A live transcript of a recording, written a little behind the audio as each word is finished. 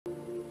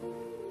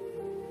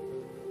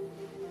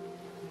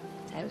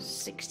I was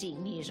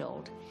 16 years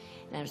old,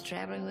 and I was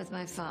traveling with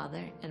my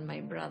father and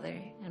my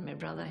brother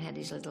had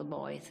his little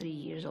boy, 3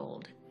 years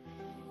old,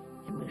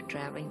 and we were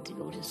traveling to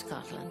go to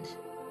Scotland.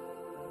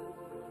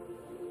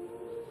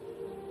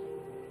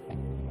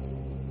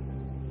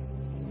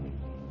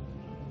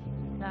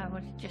 I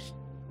was just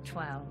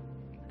 12.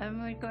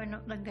 And we were going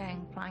up the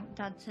gangplank,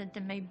 Dad said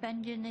to me,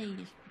 bend your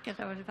knees, because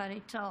I was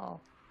very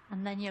tall,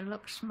 and then you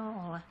look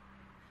smaller,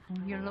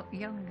 and you look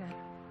younger.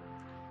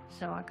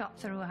 So I got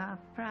through half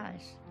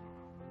price.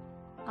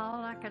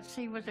 All I could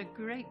see was a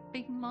great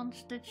big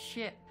monster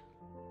ship.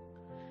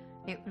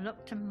 It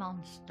looked a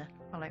monster.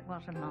 Well, it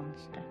was a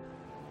monster.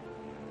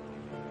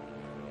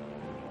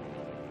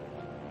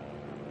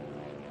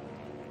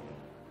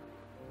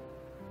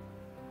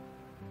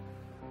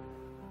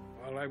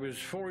 Well, I was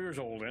 4 years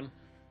old then.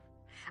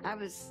 I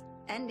was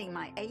ending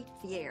my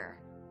 8th year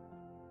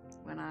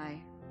when I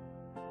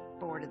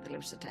boarded the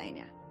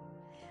Lusitania.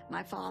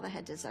 My father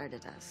had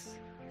deserted us,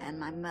 and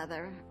my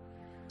mother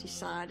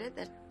decided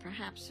that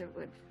perhaps it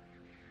would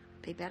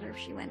be better if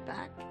she went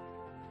back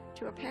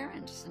to her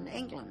parents in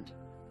England.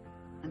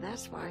 And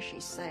that's why she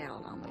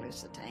sailed on the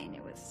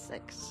Lusitania with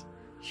 6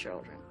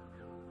 children.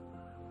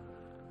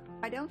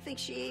 I don't think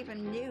she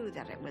even knew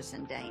that it was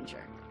in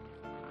danger.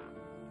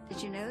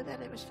 Did you know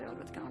that it was filled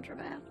with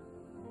contraband?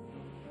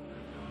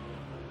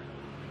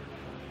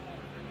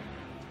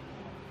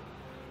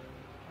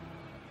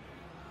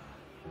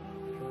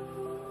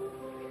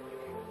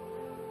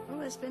 Well,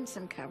 there's been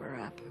some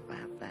cover-up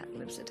about that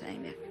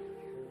Lusitania.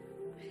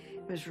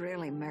 It was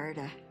really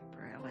murder,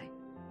 really.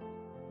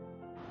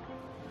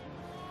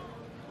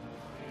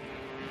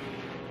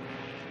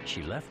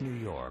 She left New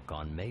York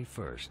on May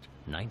 1st,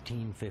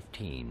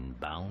 1915,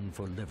 bound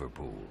for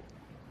Liverpool,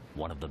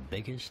 one of the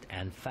biggest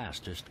and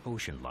fastest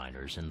ocean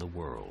liners in the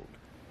world.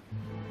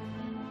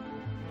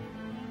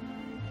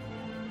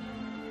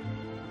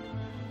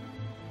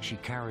 She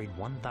carried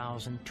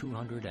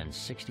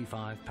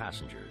 1,265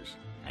 passengers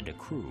and a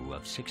crew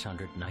of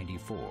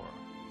 694.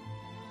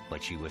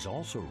 But she was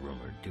also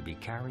rumored to be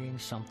carrying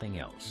something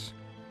else,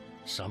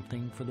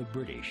 something for the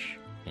British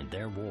in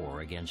their war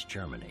against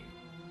Germany.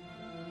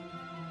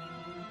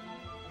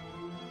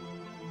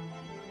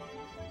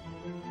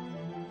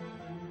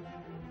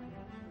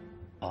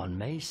 On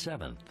May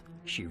 7th,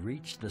 she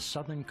reached the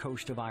southern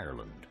coast of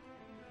Ireland.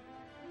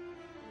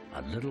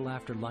 A little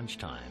after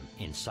lunchtime,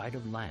 in sight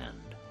of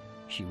land,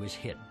 she was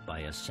hit by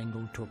a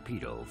single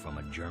torpedo from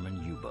a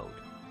German U-boat.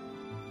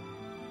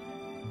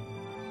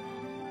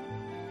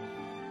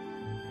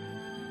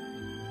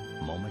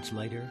 Moments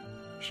later,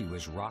 she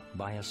was rocked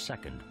by a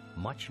second,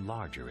 much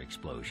larger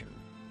explosion.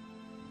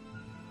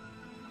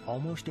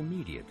 Almost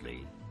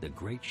immediately, the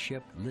great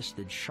ship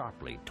listed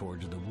sharply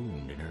towards the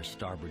wound in her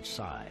starboard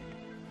side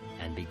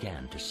and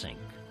began to sink.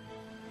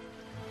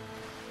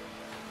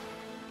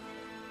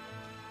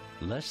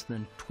 Less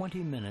than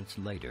 20 minutes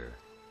later,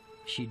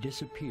 she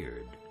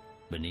disappeared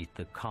beneath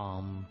the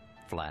calm,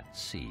 flat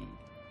sea.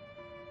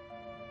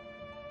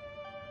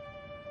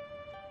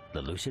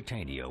 The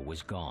Lusitania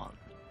was gone,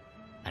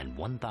 and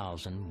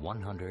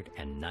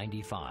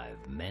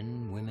 1,195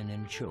 men, women,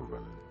 and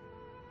children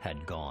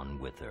had gone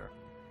with her.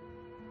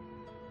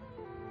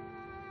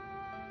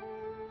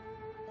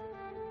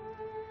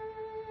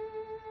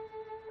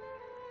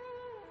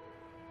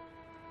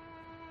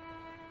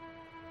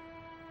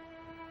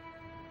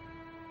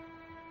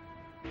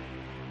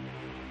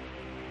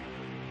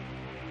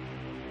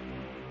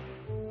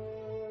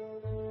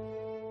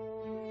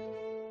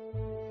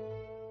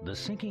 The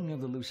sinking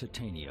of the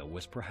Lusitania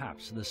was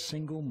perhaps the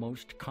single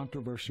most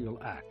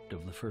controversial act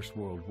of the First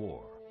World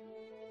War.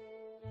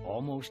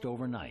 Almost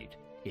overnight,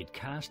 it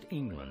cast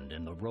England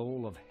in the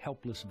role of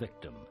helpless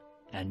victim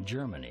and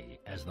Germany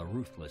as the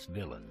ruthless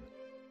villain.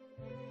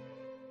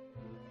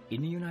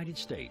 In the United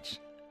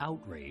States,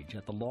 outrage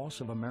at the loss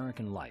of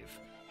American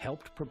life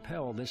helped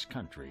propel this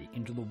country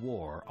into the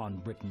war on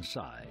Britain's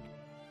side,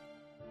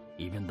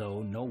 even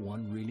though no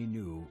one really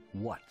knew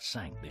what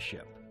sank the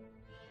ship.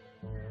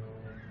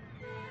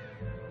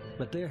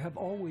 But there have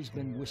always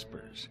been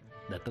whispers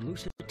that the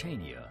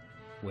Lusitania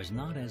was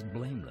not as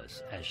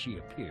blameless as she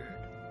appeared.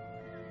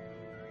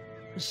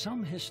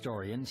 Some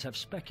historians have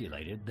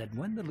speculated that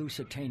when the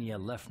Lusitania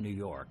left New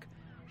York,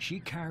 she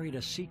carried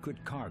a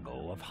secret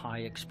cargo of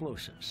high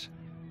explosives,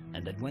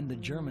 and that when the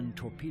German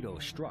torpedo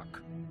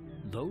struck,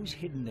 those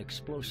hidden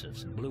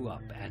explosives blew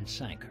up and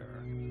sank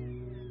her.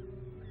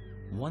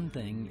 One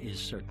thing is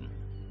certain: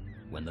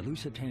 when the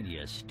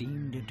Lusitania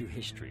steamed into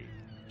history,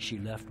 she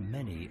left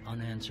many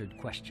unanswered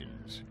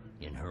questions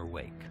in her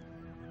wake.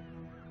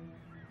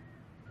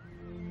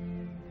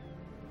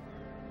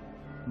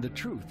 The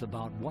truth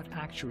about what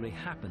actually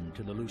happened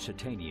to the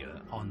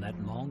Lusitania on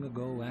that long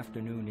ago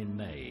afternoon in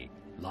May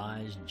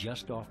lies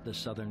just off the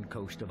southern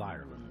coast of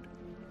Ireland.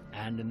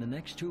 And in the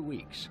next 2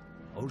 weeks,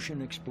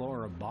 ocean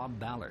explorer Bob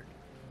Ballard,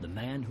 the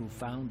man who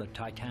found the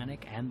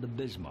Titanic and the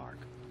Bismarck,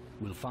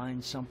 will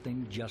find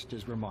something just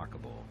as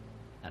remarkable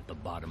at the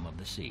bottom of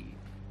the sea.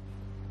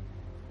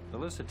 The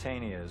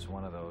Lusitania is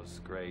one of those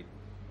great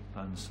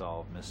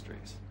unsolved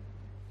mysteries.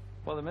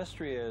 Well, the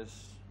mystery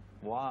is,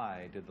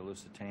 why did the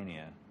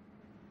Lusitania,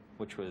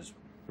 which was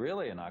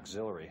really an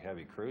auxiliary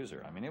heavy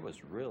cruiser, I mean, it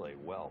was really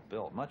well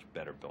built, much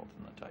better built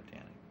than the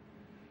Titanic,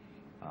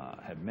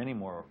 had many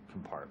more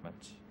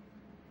compartments.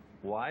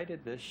 Why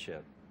did this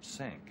ship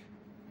sink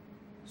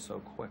so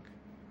quick?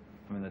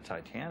 I mean, the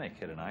Titanic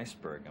hit an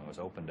iceberg and was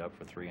opened up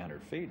for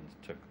 300 feet and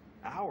took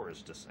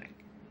hours to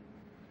sink.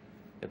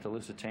 Yet the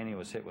Lusitania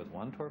was hit with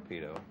one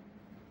torpedo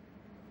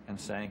and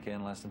sank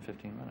in less than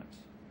 15 minutes.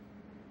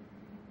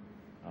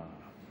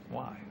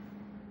 Why?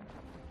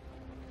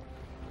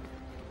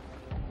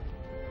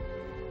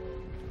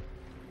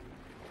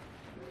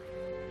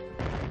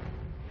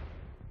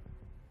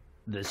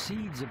 The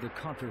seeds of the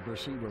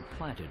controversy were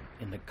planted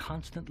in the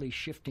constantly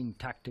shifting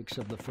tactics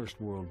of the First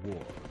World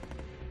War.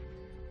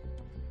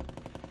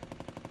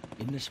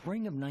 In the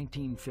spring of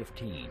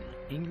 1915,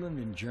 England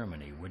and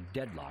Germany were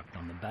deadlocked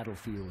on the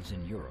battlefields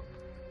in Europe.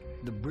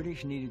 The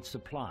British needed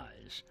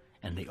supplies,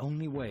 and the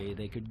only way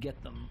they could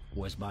get them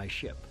was by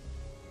ship.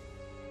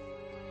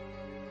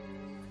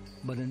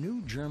 But a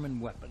new German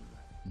weapon,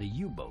 the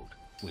U-boat,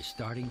 was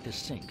starting to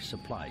sink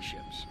supply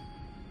ships.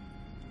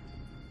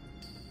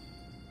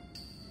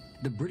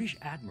 The British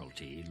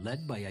Admiralty,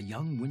 led by a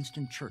young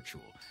Winston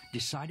Churchill,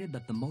 decided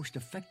that the most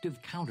effective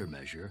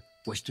countermeasure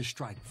was to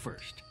strike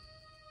first.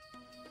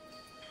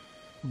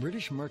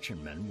 British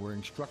merchantmen were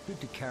instructed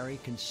to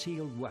carry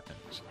concealed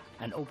weapons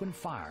and open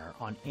fire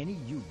on any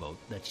U-boat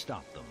that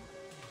stopped them.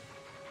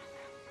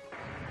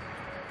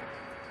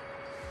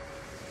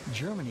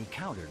 Germany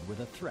countered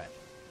with a threat.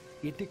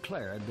 It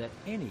declared that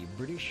any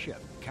British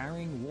ship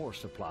carrying war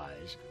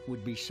supplies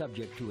would be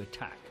subject to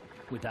attack,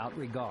 without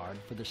regard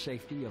for the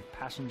safety of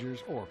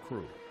passengers or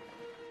crew.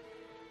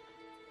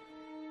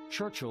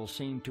 Churchill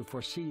seemed to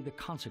foresee the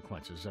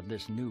consequences of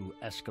this new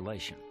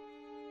escalation.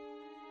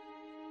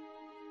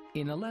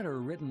 In a letter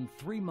written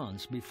 3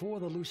 months before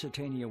the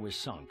Lusitania was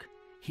sunk,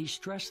 he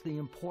stressed the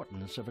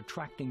importance of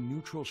attracting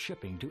neutral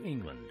shipping to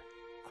England,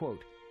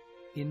 quote,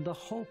 "in the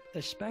hope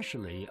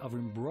especially of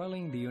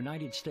embroiling the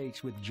United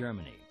States with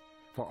Germany.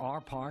 For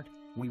our part,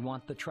 we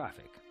want the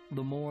traffic,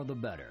 the more the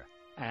better,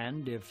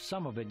 and if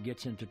some of it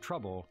gets into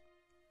trouble,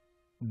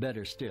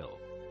 better still."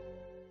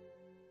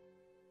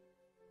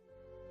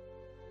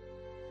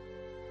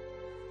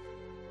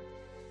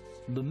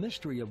 The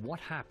mystery of what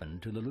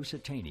happened to the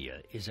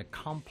Lusitania is a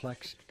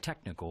complex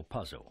technical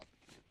puzzle.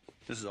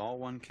 This is all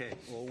one case.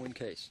 All one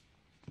case.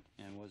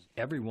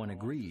 Everyone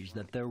agrees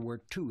that there were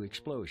 2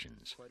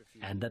 explosions,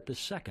 and that the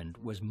second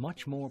was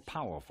much more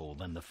powerful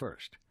than the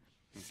first.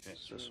 Okay,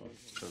 this one.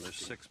 So there's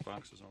 6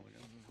 boxes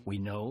altogether. We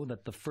know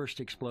that the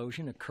first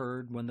explosion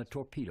occurred when the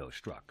torpedo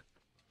struck.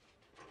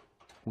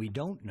 We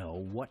don't know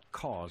what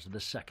caused the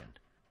second.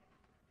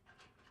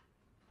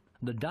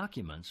 The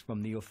documents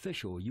from the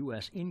official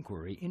U.S.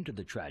 inquiry into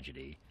the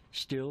tragedy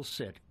still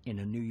sit in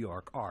a New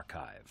York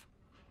archive.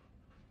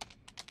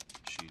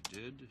 She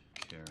did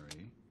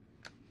carry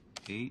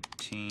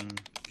 18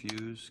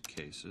 fuse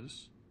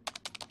cases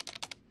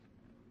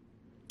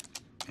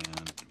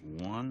and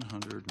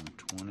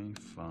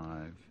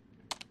 125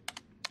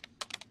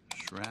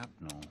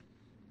 shrapnel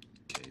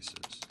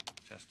cases.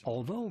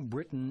 Although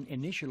Britain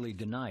initially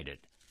denied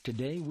it,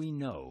 today we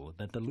know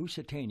that the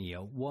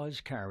Lusitania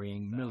was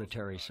carrying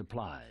military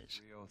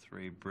supplies.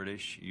 303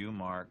 British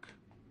U-Mark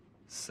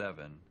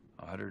 7,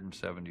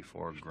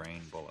 174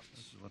 grain bullets.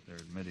 This is what they're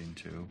admitting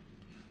to.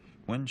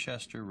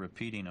 Winchester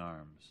repeating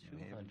arms.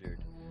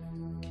 200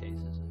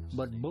 cases.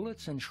 But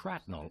bullets and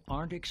shrapnel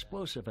aren't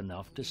explosive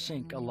enough to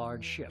sink a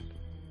large ship.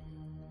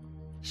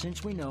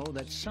 Since we know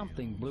that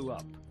something blew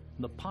up,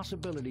 the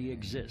possibility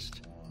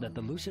exists that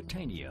the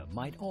Lusitania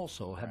might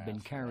also have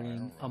been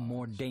carrying a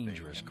more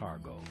dangerous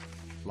cargo,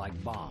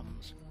 like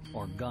bombs,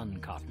 or gun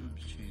cotton,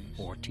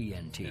 or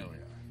TNT.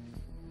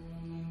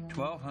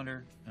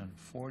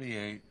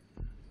 1,248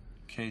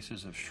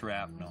 cases of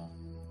shrapnel.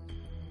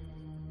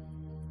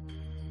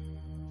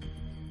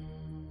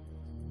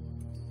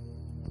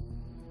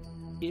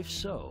 If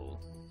so,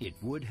 it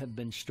would have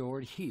been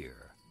stored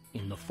here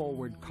in the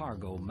forward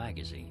cargo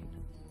magazine,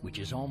 which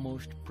is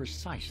almost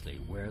precisely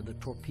where the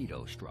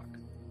torpedo struck.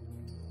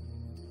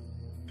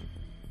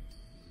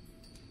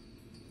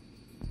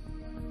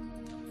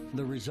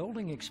 The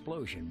resulting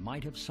explosion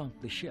might have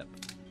sunk the ship,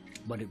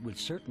 but it would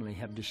certainly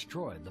have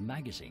destroyed the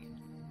magazine.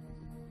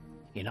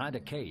 In either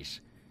case,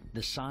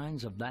 the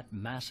signs of that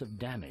massive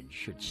damage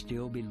should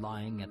still be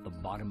lying at the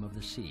bottom of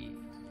the sea,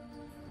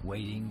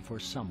 waiting for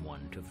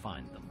someone to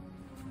find them.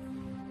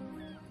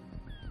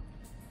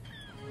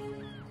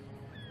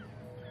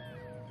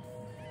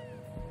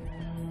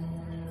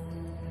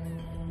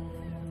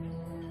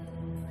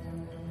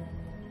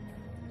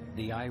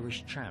 The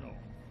Irish Channel,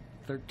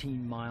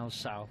 13 miles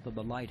south of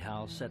the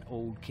lighthouse at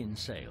Old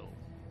Kinsale.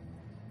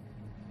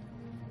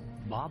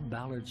 Bob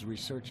Ballard's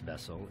research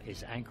vessel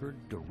is anchored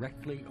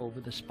directly over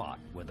the spot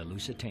where the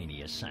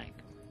Lusitania sank.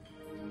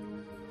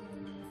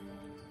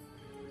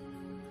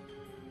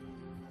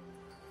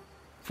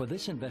 For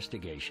this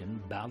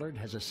investigation, Ballard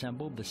has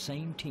assembled the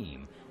same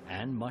team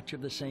and much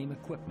of the same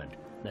equipment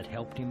that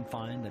helped him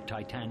find the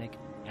Titanic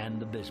and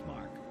the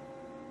Bismarck.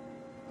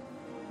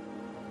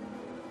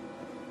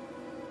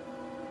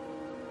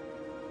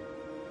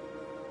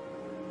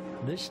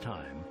 This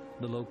time,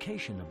 the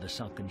location of the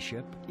sunken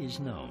ship is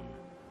known,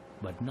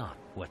 but not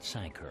what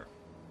sank her.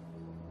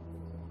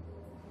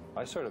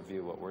 I sort of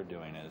view what we're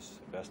doing as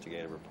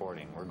investigative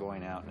reporting. We're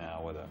going out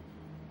now with an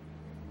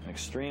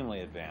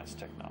extremely advanced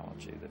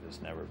technology that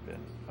has never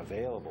been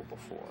available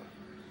before.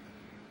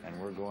 And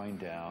we're going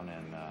down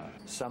and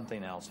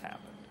something else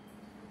happened.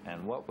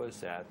 And what was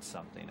that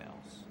something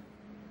else?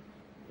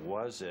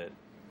 Was it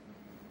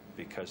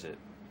because it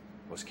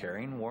was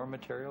carrying war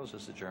materials,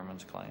 as the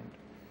Germans claimed,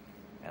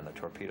 and the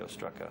torpedo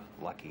struck a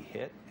lucky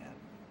hit and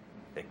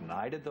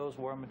ignited those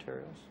war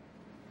materials,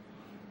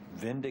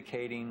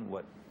 vindicating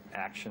what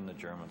action the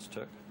Germans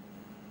took?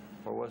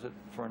 Or was it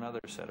for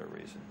another set of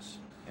reasons?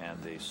 And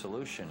the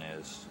solution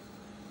is,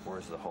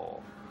 where's the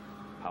hole?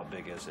 How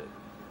big is it?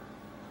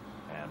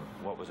 And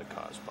what was it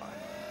caused by?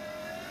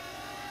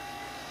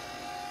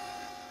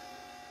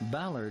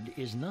 Ballard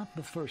is not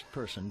the first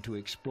person to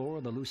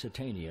explore the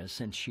Lusitania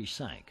since she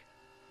sank,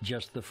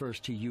 just the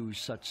first to use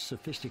such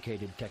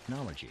sophisticated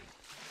technology.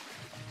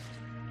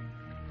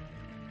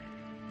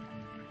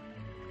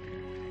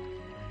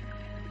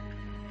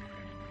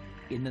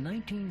 In the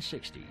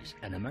 1960s,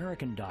 an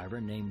American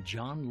diver named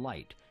John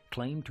Light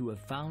claimed to have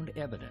found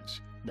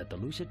evidence that the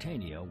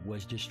Lusitania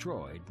was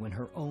destroyed when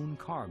her own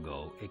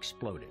cargo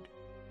exploded,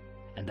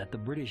 and that the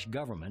British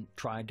government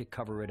tried to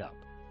cover it up.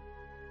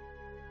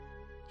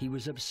 He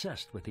was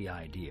obsessed with the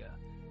idea,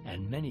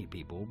 and many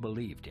people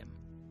believed him.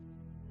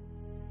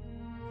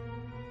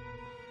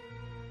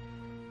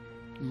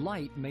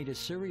 Light made a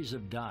series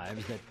of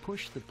dives that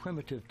pushed the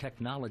primitive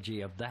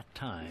technology of that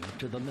time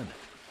to the limit.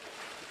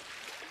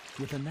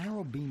 With a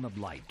narrow beam of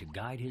light to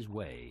guide his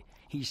way,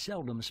 he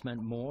seldom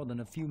spent more than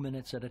a few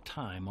minutes at a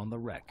time on the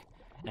wreck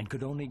and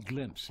could only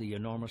glimpse the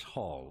enormous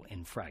hull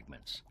in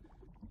fragments.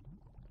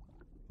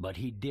 But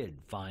he did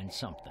find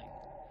something,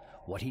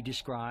 what he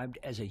described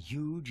as a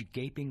huge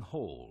gaping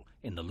hole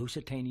in the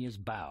Lusitania's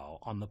bow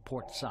on the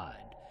port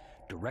side,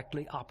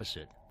 directly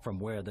opposite from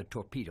where the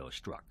torpedo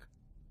struck.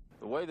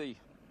 The way the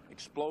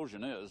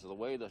explosion is, the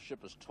way the ship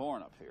is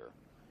torn up here,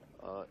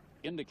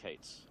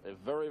 indicates a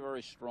very,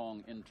 very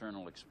strong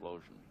internal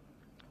explosion.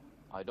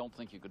 I don't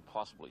think you could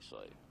possibly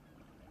say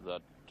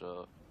that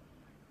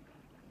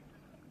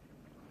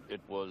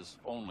it was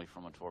only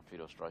from a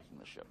torpedo striking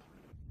the ship.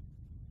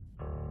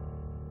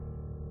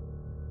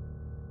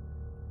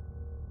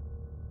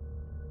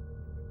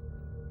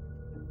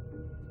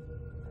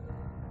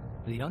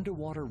 The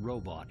underwater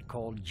robot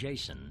called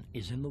Jason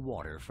is in the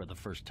water for the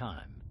first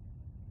time.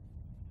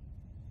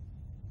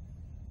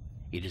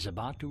 It is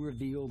about to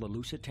reveal the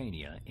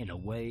Lusitania in a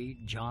way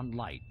John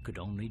Light could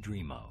only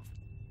dream of.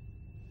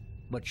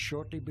 But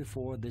shortly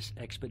before this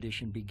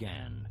expedition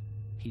began,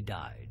 he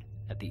died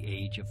at the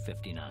age of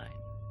 59.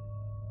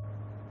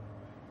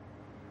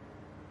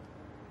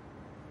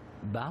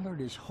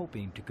 Ballard is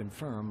hoping to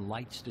confirm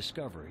Light's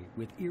discovery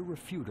with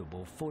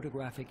irrefutable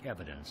photographic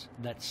evidence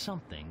that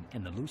something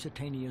in the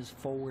Lusitania's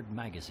forward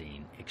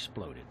magazine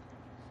exploded.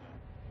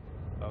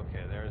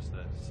 Okay, there's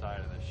the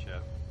side of the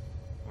ship.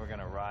 We're going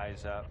to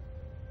rise up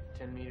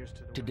 10 meters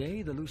to the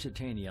Today, the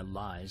Lusitania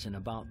lies in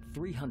about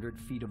 300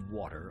 feet of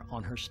water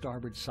on her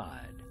starboard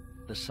side,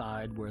 the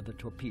side where the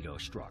torpedo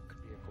struck.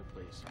 vehicle,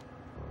 please.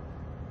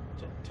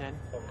 10?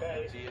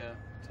 Okay.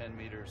 10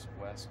 meters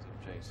west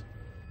of Jason.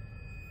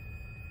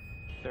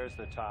 There's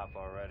the top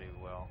already,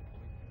 Will.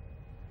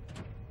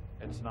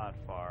 It's not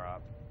far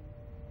up.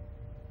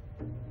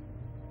 Good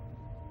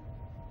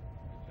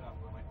job,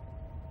 Willie.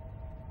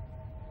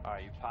 Are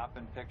you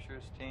popping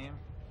pictures, team?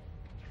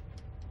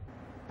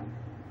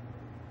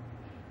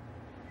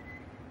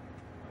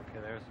 Okay,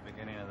 there's the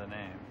beginning of the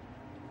name.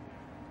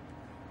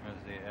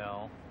 There's the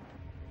L.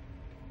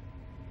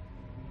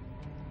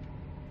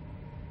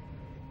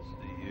 There's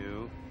the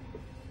U.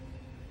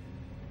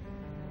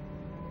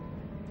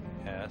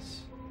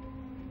 S.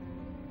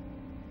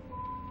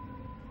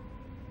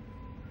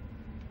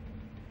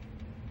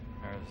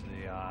 There's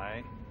the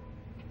I.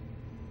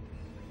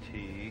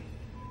 T.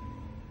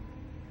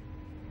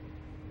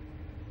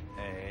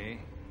 A.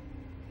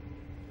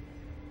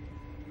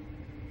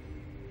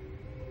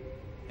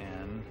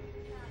 N.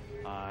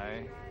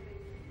 I.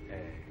 A.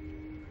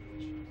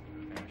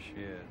 There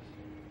she is.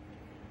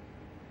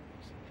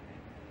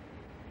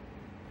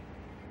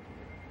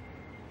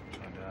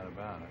 No doubt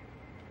about it.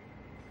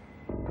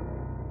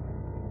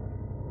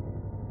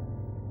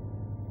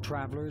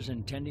 Travelers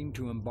intending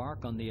to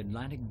embark on the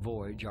Atlantic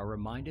voyage are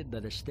reminded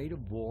that a state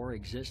of war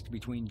exists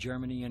between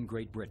Germany and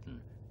Great Britain,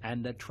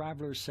 and that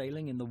travelers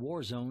sailing in the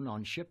war zone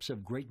on ships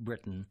of Great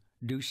Britain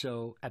do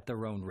so at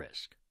their own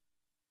risk.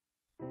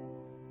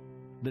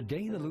 The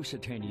day the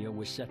Lusitania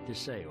was set to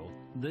sail,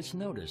 this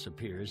notice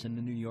appears in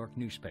the New York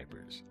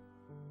newspapers.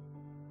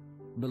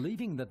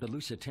 Believing that the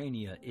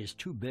Lusitania is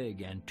too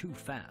big and too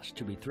fast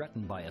to be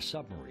threatened by a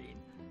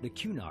submarine, the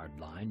Cunard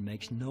Line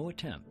makes no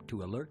attempt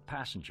to alert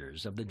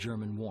passengers of the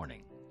German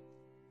warning.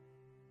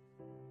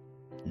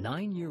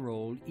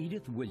 9-year-old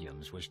Edith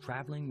Williams was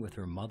traveling with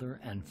her mother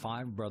and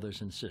 5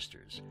 brothers and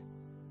sisters.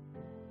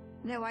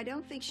 No, I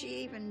don't think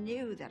she even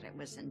knew that it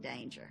was in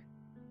danger.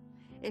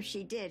 If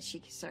she did,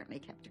 she certainly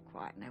kept it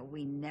quiet. No,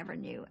 we never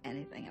knew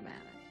anything about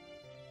it.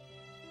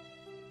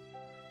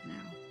 No.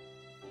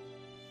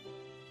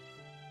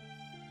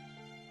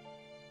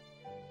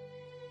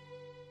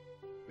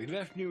 We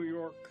left New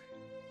York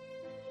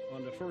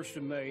on the 1st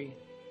of May,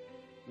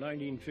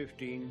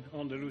 1915,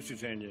 on the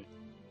Lusitania.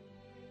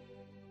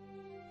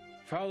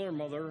 Father,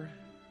 mother,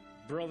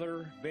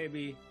 brother,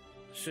 baby,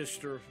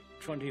 sister,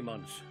 20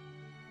 months,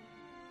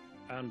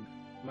 and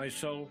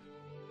myself.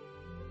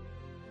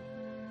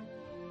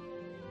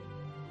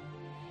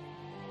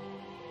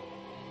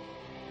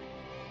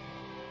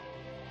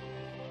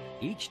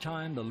 Each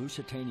time the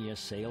Lusitania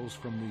sails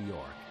from New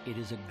York, it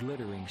is a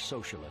glittering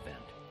social event.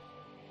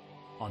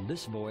 On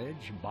this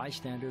voyage,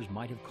 bystanders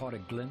might have caught a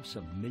glimpse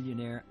of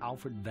millionaire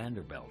Alfred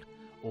Vanderbilt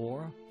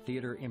or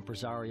theater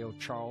impresario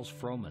Charles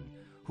Frohman,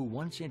 who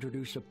once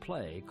introduced a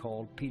play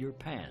called Peter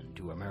Pan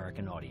to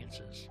American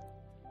audiences.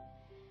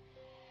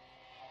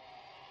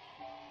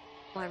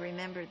 Well, I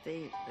remembered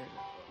the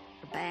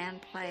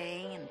band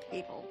playing and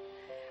people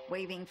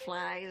waving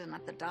flags and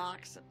at the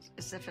docks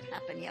as if it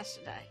happened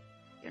yesterday.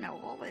 You know,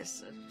 all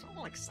this, it's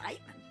all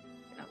excitement.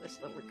 You know, this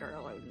little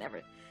girl who'd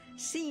never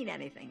seen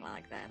anything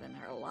like that in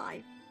her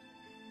life.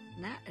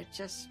 And that, it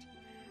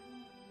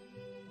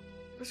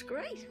was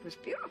great. It was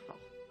beautiful.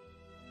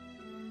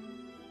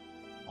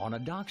 On a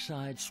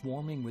dockside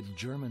swarming with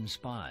German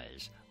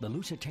spies, the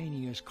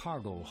Lusitania's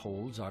cargo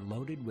holds are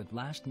loaded with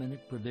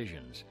last-minute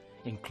provisions,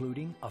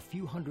 including a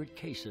few hundred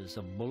cases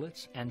of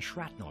bullets and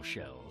shrapnel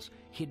shells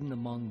hidden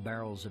among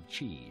barrels of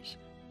cheese.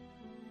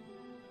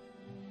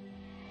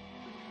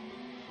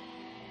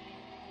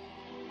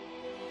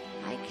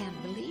 I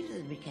can't believe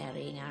they'd be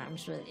carrying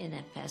arms in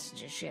a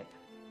passenger ship,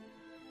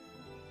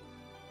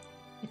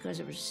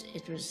 because it was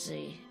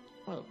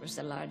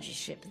the largest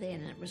ship then,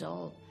 and it was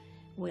all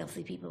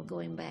wealthy people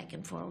going back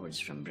and forwards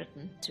from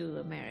Britain to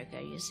America,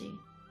 you see.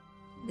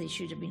 They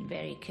should have been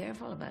very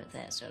careful about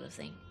that sort of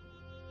thing.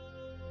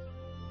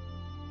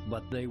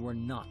 But they were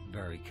not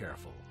very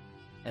careful.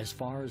 As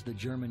far as the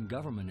German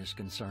government is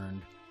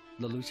concerned,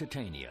 the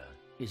Lusitania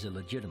is a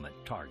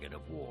legitimate target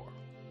of war.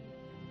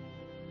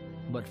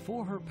 But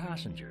for her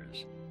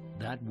passengers,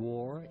 that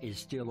war is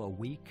still a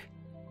week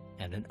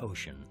and an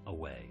ocean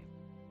away.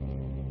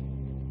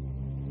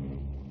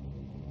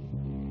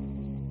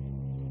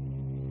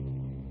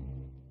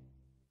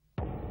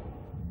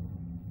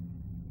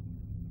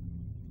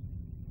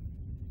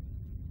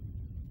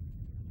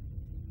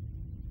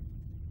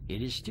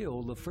 It is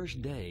still the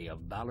first day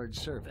of Ballard's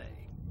survey.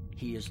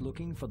 He is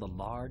looking for the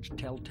large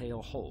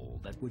telltale hole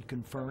that would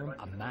confirm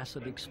a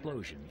massive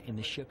explosion in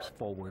the ship's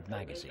forward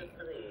magazine.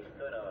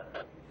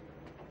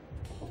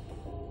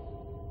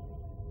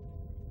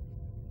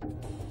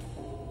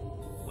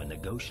 When the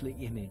ghostly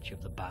image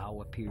of the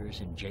bow appears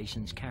in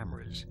Jason's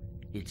cameras,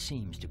 it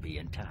seems to be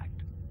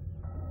intact.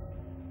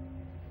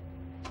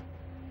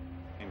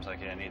 Seems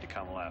like I need to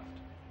come left.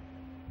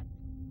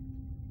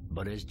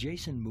 But as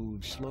Jason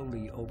moves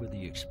slowly over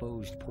the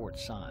exposed port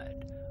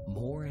side,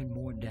 more and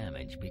more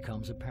damage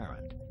becomes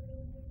apparent.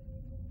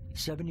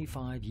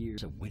 75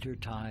 years of winter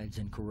tides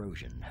and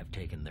corrosion have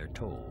taken their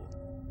toll.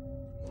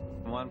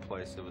 In one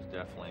place it was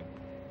definitely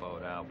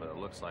bowed out, but it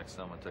looks like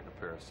someone took a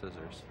pair of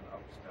scissors.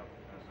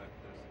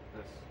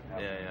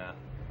 Yeah,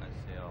 I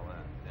see all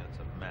that. Yeah, it's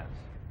a mess.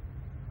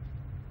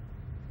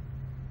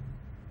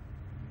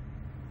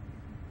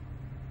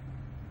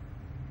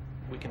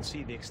 We can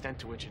see the extent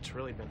to which it's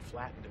really been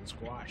flattened and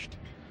squashed.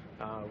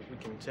 We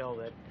can tell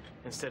that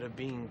instead of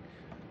being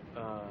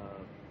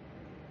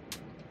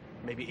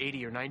maybe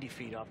 80 or 90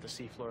 feet off the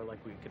seafloor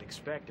like we could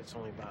expect, it's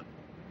only about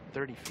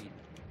 30 feet.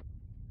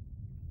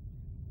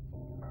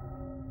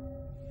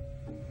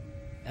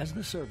 As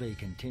the survey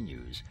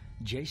continues,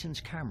 Jason's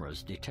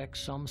cameras detect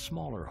some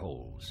smaller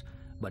holes,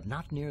 but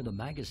not near the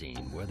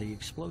magazine where the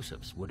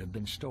explosives would have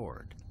been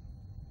stored.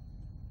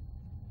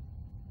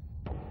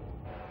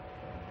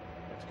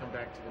 Let's come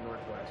back to the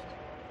northwest.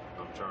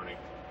 I'm turning.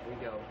 We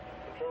go.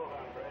 Control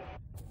on bridge.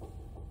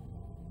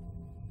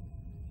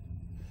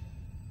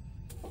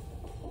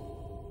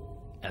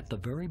 At the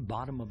very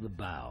bottom of the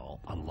bow,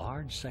 a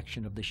large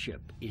section of the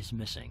ship is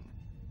missing,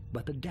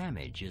 but the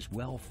damage is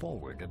well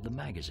forward of the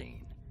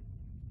magazine.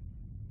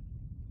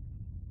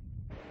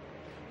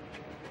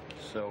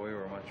 So we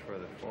were much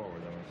further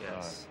forward than we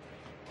thought.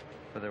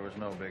 But there was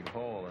no big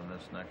hole in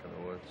this neck of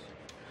the woods.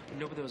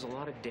 No, but there was a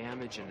lot of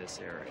damage in this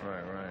area.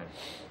 Right.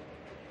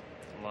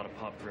 A lot of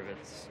pop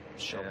rivets,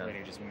 shell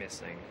plating just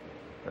missing.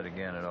 But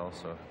again, it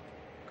also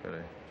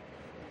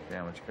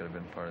damage could have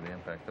been part of the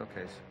impact.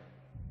 Okay.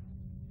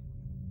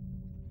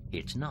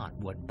 It's not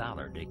what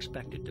Ballard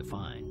expected to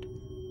find.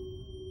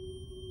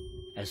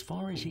 As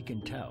far as he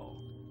can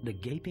tell, the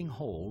gaping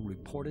hole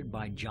reported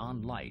by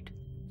John Light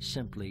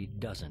simply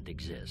doesn't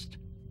exist.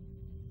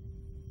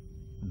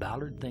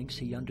 Ballard thinks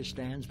he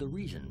understands the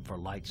reason for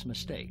Light's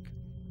mistake.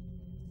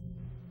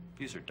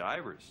 These are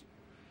divers.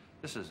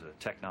 This is a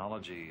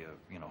technology of,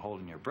 you know,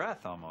 holding your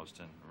breath almost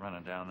and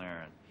running down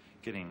there and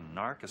getting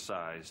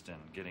narcosized and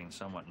getting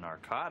somewhat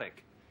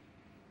narcotic.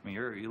 I mean,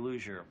 you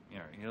lose your, you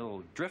know, you're a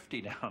little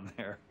drifty down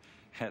there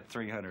at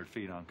 300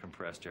 feet on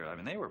compressed air. I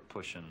mean, they were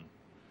pushing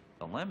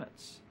the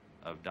limits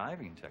of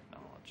diving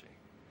technology.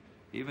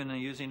 Even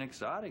using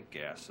exotic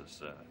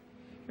gases.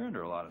 You're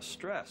under a lot of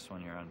stress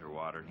when you're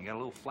underwater. And you got a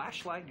little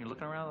flashlight and you're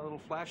looking around with a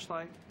little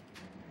flashlight.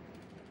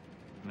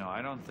 No,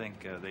 I don't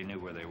think they knew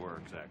where they were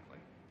exactly.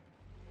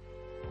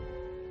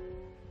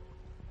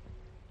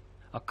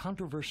 A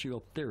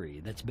controversial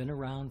theory that's been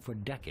around for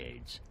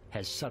decades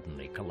has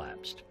suddenly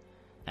collapsed,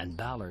 and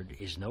Ballard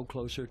is no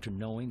closer to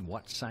knowing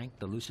what sank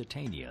the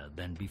Lusitania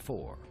than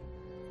before.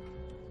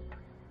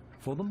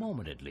 For the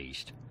moment at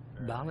least,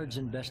 Ballard's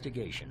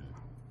investigation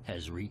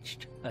has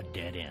reached a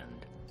dead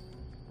end.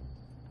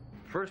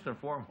 First and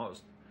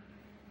foremost,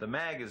 the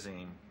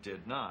magazine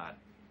did not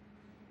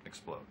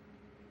explode.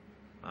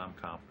 I'm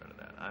confident of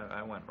that.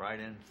 I went right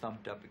in,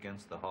 thumped up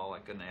against the hull. I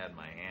couldn't have had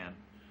my hand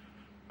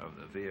of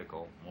the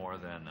vehicle more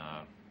than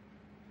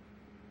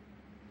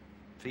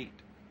feet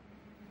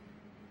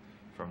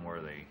from where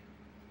the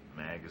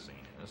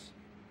magazine is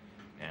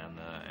and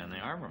the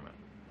armament,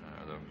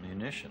 the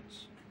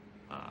munitions.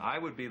 I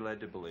would be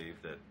led to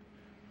believe that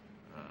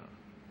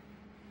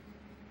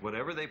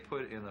whatever they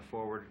put in the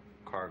forward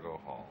cargo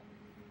hull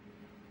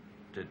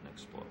didn't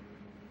explode.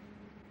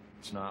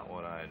 It's not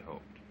what I had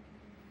hoped.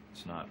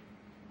 It's not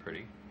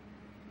pretty,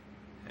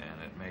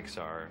 and it makes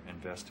our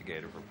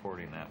investigative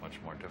reporting that much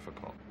more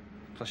difficult.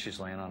 Plus, she's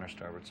laying on her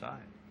starboard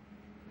side.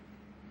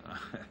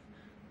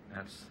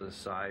 That's the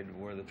side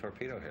where the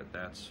torpedo hit.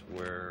 That's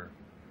where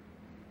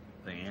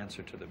the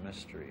answer to the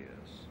mystery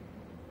is.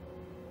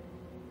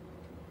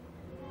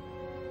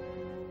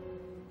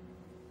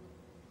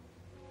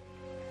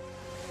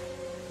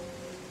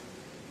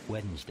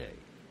 Wednesday,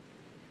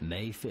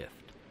 May 5th,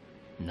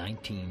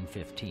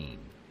 1915.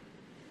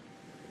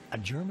 A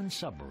German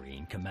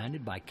submarine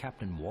commanded by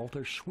Captain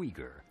Walter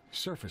Schwieger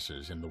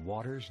surfaces in the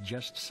waters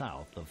just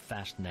south of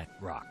Fastnet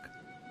Rock.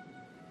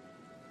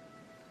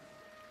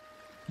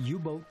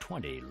 U-Boat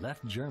 20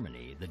 left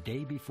Germany the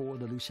day before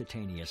the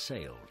Lusitania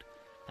sailed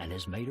and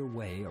has made her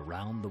way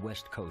around the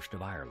west coast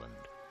of Ireland.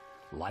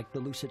 Like the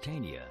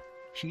Lusitania,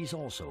 she's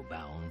also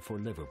bound for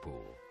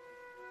Liverpool.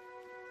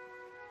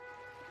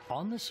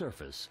 On the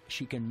surface,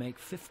 she can make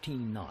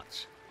 15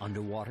 knots,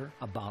 underwater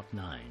about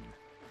 9.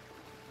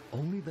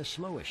 Only the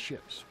slowest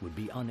ships would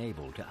be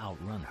unable to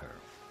outrun her.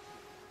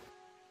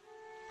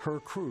 Her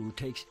crew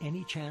takes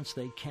any chance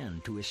they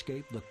can to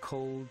escape the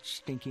cold,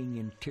 stinking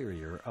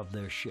interior of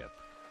their ship.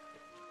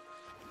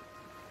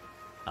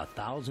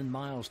 1,000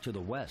 miles to the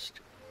west,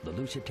 the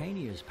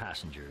Lusitania's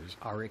passengers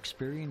are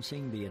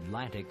experiencing the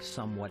Atlantic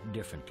somewhat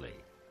differently.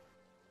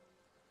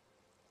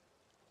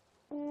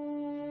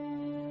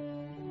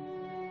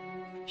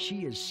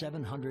 She is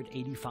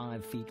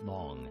 785 feet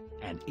long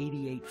and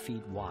 88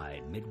 feet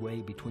wide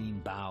midway between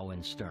bow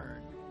and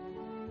stern.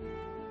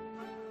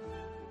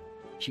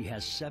 She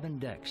has 7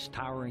 decks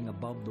towering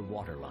above the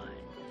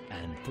waterline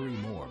and 3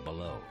 more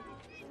below.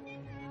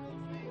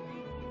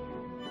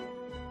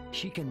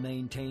 She can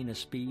maintain a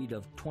speed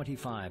of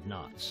 25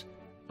 knots,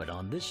 but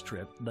on this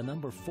trip, the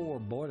number 4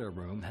 boiler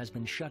room has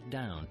been shut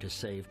down to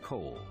save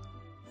coal.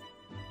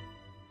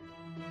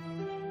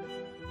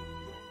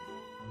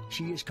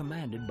 She is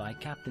commanded by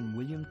Captain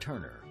William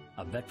Turner,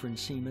 a veteran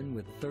seaman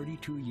with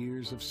 32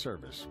 years of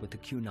service with the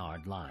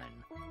Cunard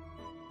Line.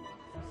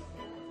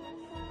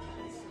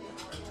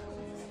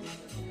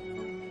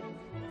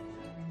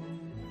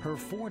 Her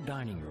 4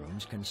 dining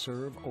rooms can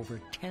serve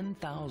over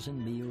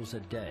 10,000 meals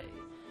a day,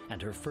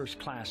 and her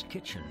first-class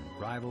kitchen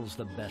rivals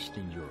the best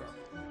in Europe.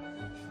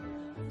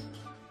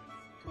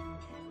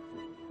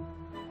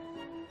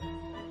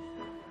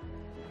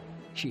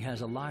 She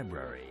has a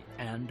library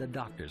and a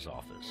doctor's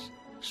office,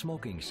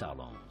 smoking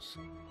salons,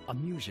 a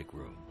music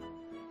room.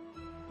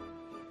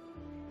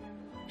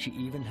 She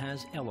even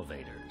has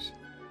elevators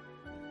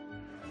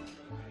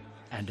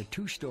and a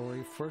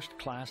 2-story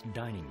first-class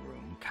dining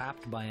room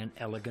capped by an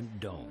elegant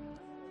dome.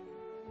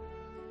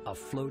 A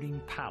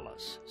floating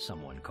palace,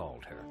 someone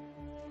called her.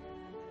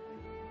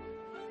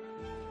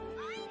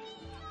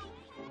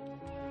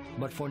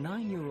 But for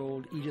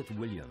 9-year-old Edith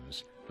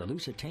Williams, the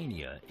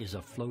Lusitania is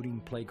a floating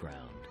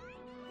playground.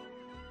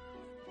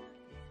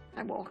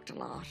 I walked a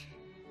lot.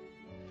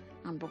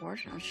 On board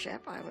on a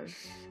ship, I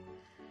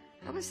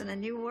was in a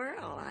new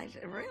world.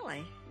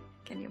 Really,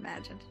 can you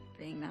imagine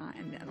being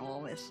in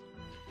all this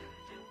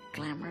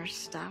glamorous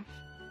stuff?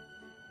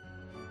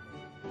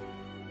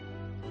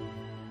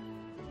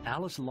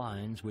 Alice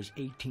Lyons was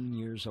 18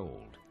 years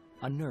old,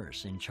 a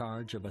nurse in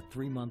charge of a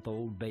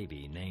 3-month-old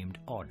baby named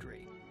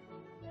Audrey.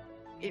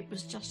 It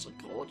was just a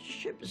gorgeous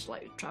ship. It's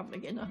like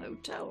traveling in a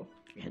hotel.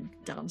 We had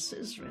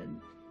dances, we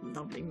had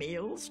lovely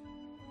meals.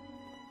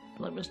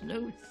 There was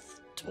no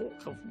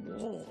talk of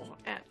war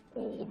at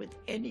all with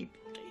anybody.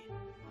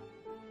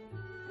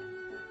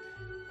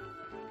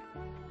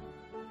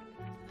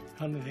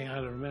 Only thing I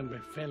remember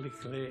fairly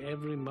clear,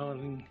 every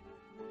morning,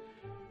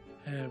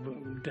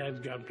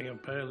 Dad got me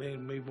up early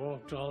and we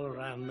walked all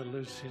around the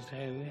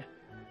Lusitania.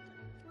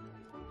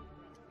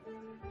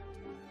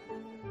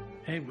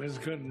 It was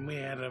good, and we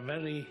had a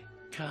very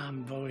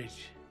calm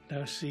voyage,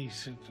 no sea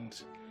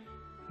sickness.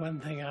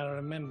 One thing I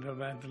remember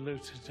about the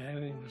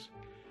Lusitania was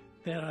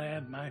there I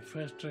had my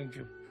first drink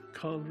of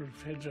cold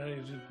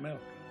refrigerated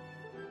milk.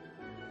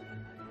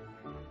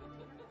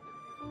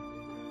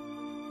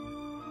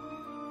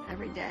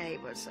 Every day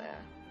was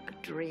a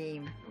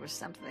dream. It was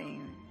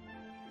something,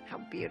 how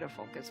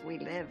beautiful, because we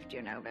lived,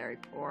 you know, very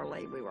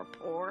poorly. We were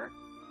poor,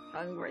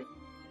 hungry.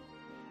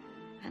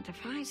 And to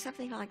find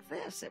something like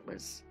this, it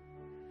was,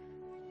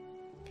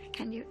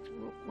 can you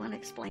want to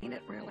explain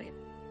it really?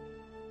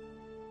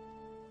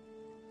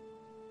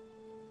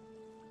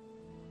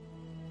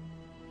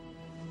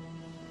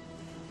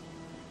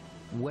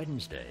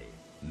 Wednesday,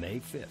 May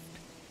 5th.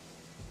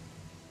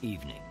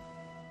 Evening.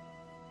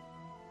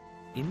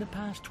 In the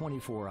past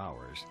 24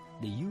 hours,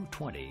 the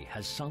U-20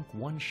 has sunk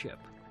one ship,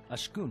 a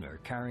schooner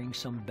carrying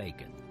some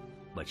bacon,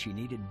 but she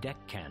needed deck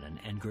cannon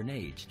and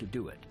grenades to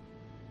do it.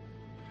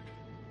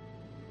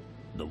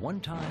 The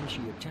one time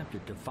she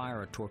attempted to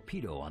fire a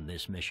torpedo on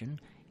this mission,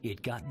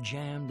 it got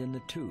jammed in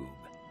the tube.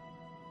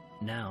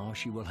 Now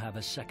she will have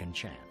a second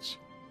chance.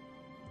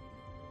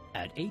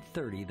 At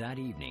 8:30 that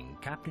evening,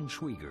 Captain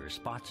Schwieger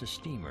spots a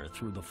steamer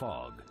through the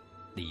fog.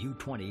 The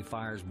U-20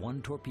 fires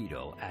one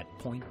torpedo at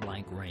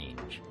point-blank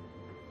range.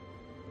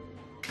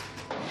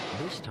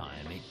 This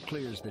time it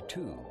clears the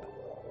tube,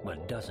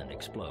 but doesn't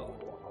explode.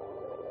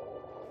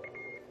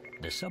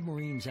 The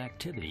submarine's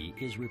activity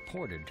is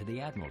reported to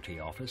the Admiralty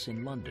office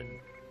in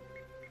London,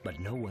 but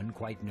no one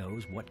quite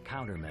knows what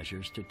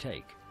countermeasures to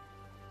take,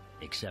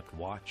 except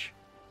watch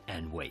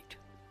and wait.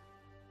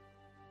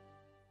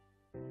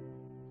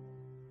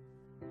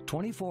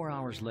 24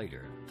 hours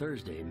later,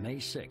 Thursday, May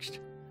 6th,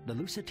 the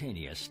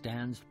Lusitania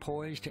stands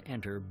poised to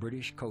enter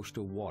British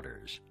coastal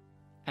waters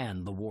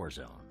and the war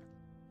zone.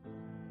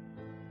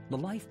 The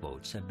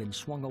lifeboats have been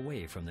swung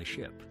away from the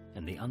ship,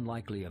 in the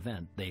unlikely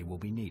event they will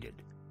be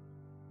needed.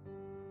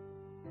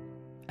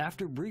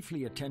 After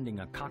briefly attending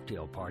a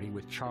cocktail party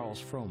with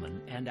Charles Frohman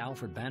and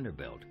Alfred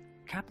Vanderbilt,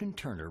 Captain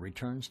Turner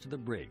returns to the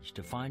bridge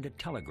to find a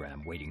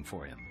telegram waiting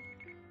for him.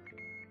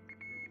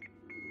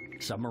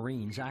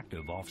 Submarines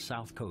active off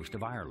south coast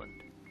of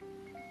Ireland.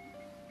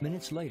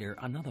 Minutes later,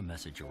 another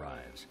message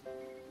arrives.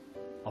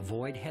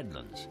 Avoid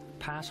headlands,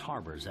 pass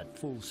harbors at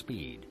full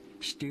speed,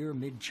 steer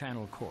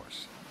mid-channel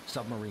course,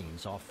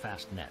 submarines off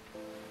fast net.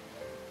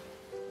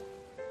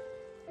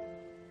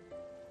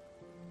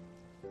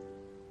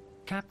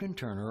 Captain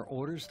Turner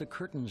orders the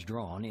curtains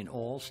drawn in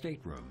all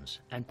staterooms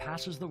and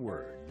passes the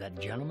word that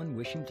gentlemen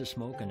wishing to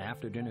smoke an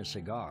after-dinner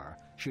cigar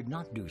should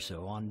not do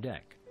so on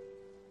deck.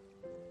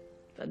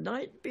 The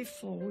night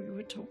before we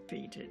were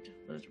torpedoed,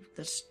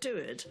 the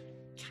steward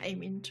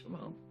came into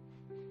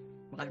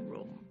my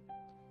room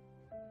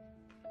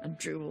and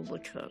drew all the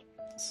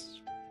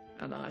curtains.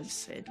 And I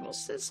said,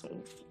 "What's this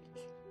all for?"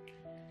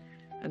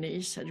 And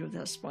he said, "Well,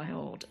 that's my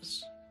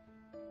orders."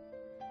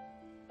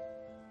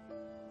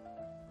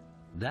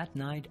 That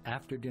night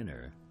after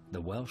dinner, the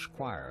Welsh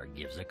choir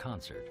gives a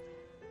concert.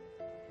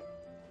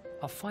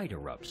 A fight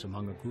erupts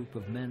among a group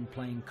of men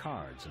playing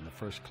cards in the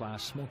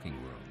first-class smoking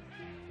room.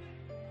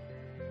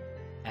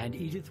 And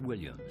Edith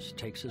Williams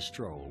takes a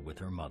stroll with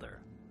her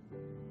mother.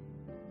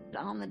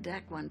 On the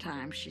deck one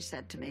time, she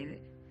said to me,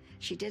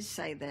 she did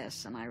say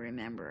this, and I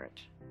remember it,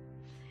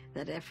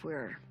 that if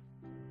we're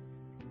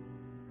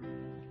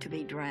to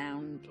be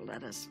drowned,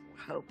 let us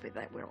hope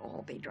that we'll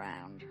all be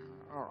drowned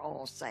or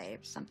all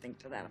saved, something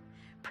to that,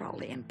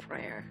 probably in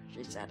prayer,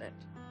 she said it.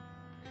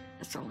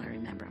 That's all I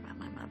remember about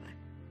my mother.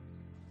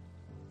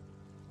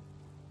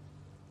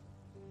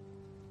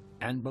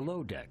 And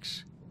below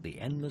decks, the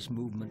endless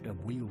movement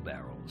of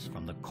wheelbarrows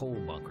from the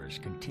coal bunkers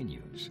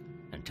continues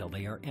until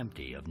they are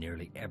empty of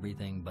nearly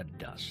everything but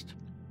dust.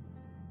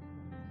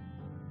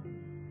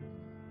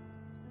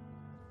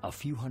 A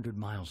few hundred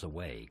miles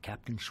away,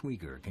 Captain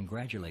Schwieger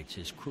congratulates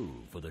his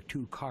crew for the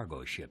 2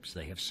 cargo ships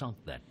they have sunk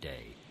that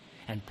day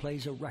and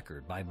plays a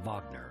record by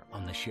Wagner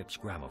on the ship's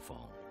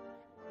gramophone.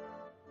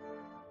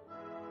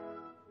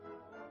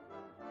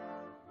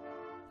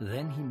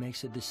 Then he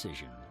makes a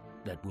decision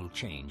that will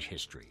change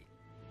history.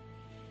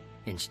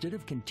 Instead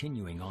of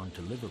continuing on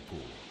to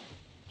Liverpool,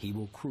 he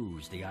will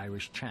cruise the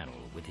Irish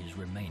Channel with his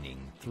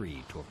remaining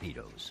 3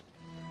 torpedoes.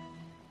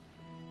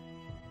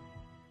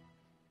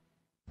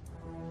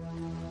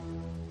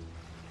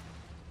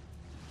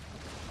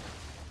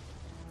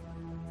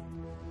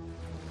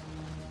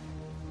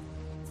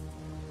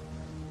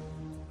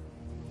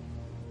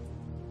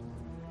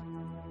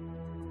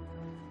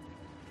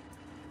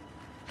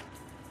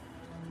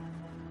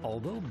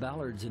 Although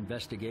Ballard's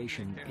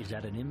investigation is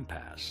at an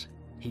impasse,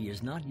 he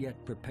is not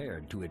yet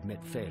prepared to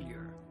admit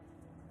failure.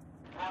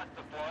 Plus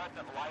the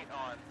fluorescent light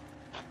on.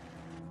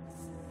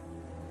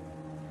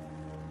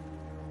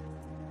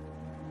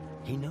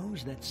 He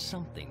knows that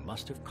something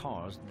must have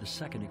caused the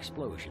second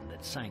explosion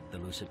that sank the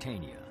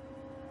Lusitania.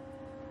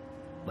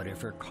 But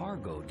if her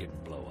cargo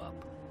didn't blow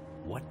up,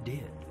 what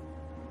did?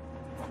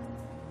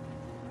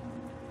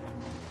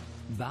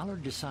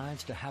 Ballard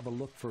decides to have a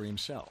look for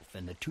himself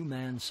in the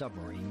two-man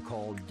submarine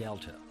called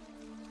Delta.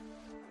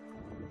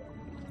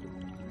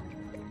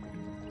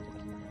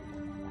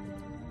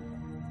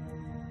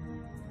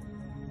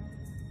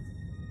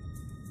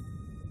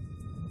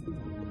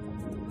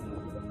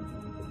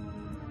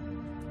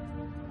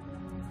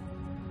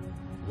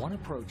 One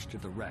approach to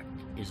the wreck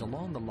is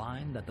along the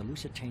line that the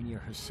Lusitania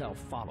herself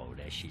followed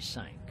as she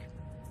sank.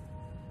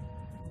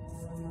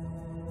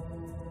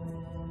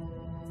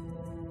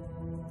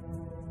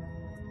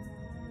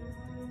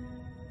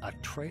 A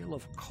trail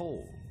of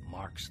coal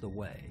marks the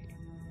way.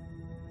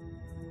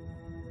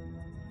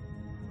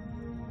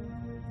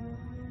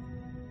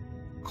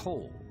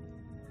 Coal.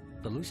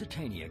 The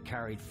Lusitania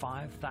carried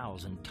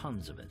 5,000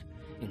 tons of it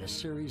in a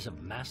series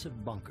of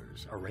massive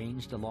bunkers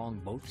arranged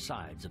along both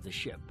sides of the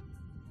ship.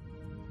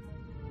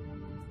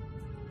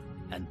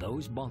 And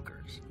those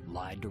bunkers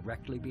lie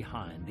directly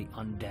behind the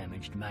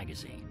undamaged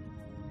magazine.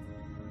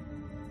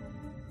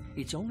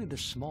 It's only the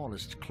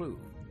smallest clue,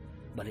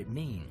 but it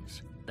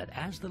means that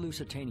as the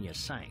Lusitania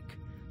sank,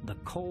 the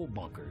coal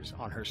bunkers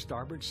on her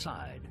starboard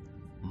side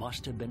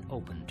must have been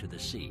open to the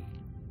sea.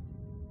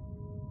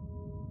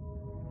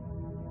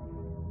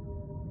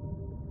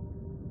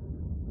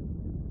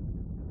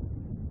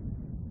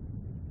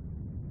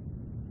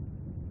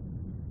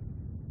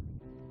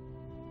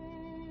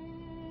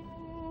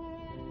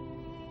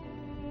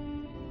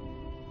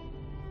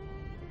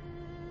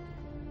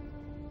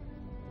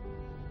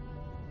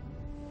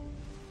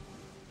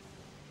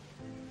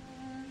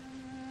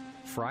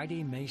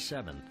 Friday, May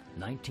 7th,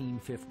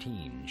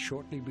 1915,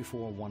 shortly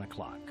before 1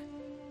 o'clock.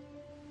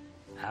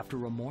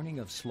 After a morning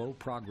of slow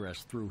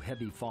progress through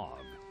heavy fog,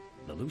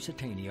 the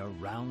Lusitania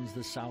rounds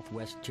the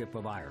southwest tip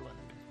of Ireland.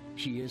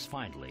 She is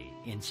finally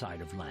in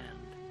sight of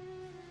land.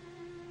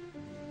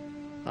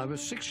 I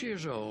was 6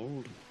 years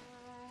old,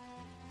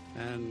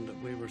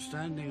 and we were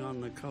standing on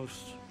the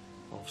coast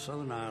of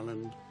Southern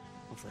Ireland,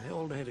 off the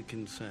old head of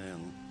Kinsale,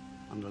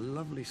 on a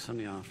lovely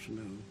sunny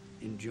afternoon,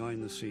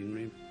 enjoying the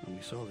scenery, and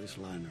we saw this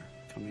liner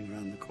coming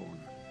round the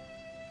corner.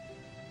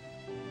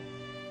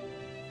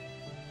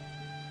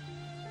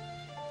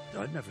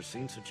 I'd never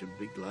seen such a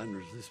big liner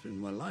as this in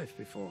my life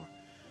before,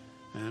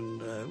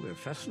 and we were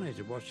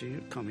fascinated watching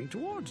it coming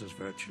towards us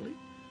virtually.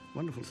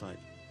 Wonderful sight.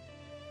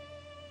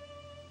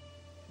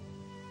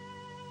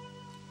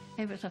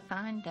 It was a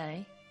fine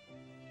day.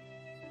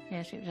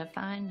 Yes, it was a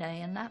fine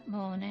day, and that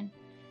morning,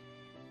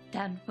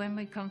 Dad, when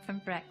we come from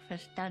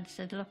breakfast, Dad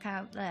said, "Look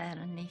out there,"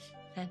 and he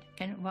said,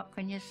 "What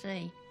can you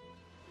see?"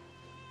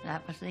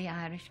 That was the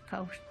Irish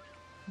coast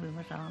we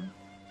was on.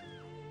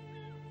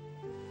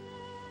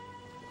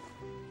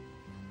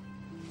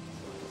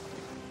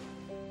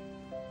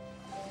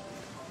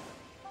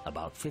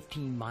 About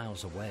 15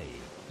 miles away,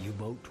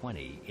 U-boat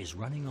 20 is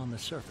running on the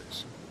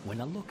surface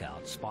when a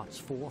lookout spots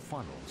 4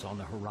 funnels on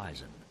the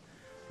horizon.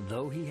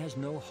 Though he has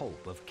no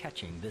hope of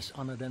catching this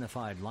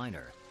unidentified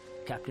liner,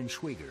 Captain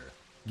Schwieger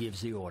gives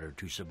the order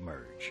to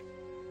submerge.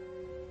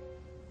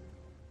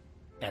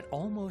 At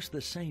almost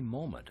the same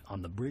moment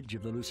on the bridge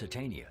of the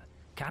Lusitania,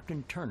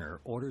 Captain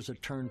Turner orders a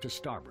turn to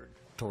starboard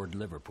toward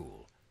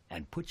Liverpool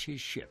and puts his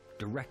ship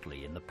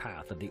directly in the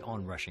path of the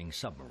onrushing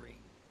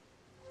submarine.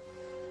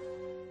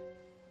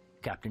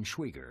 Captain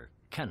Schwieger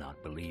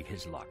cannot believe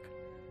his luck.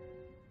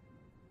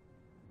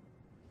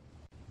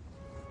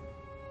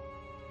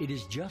 It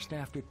is just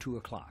after 2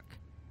 o'clock.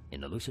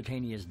 In the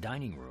Lusitania's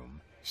dining room,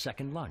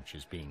 second lunch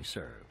is being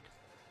served.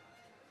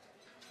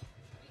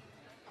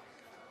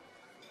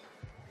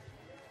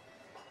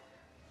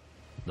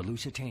 The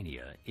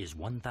Lusitania is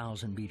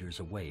 1,000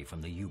 meters away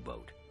from the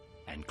U-boat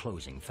and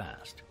closing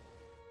fast.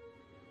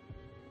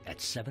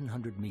 At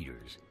 700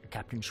 meters,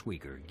 Captain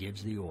Schwieger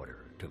gives the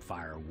order to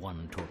fire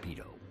 1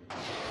 torpedo.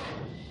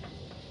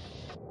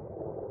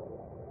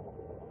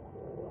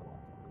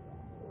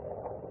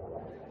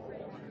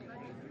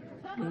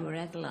 We were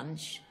at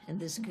lunch, and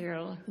this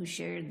girl who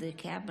shared the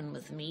cabin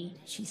with me,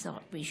 she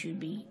thought we should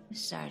be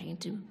starting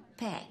to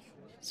pack.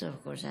 So,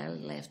 of course, I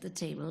left the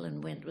table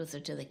and went with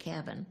her to the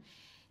cabin.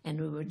 And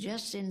we were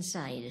just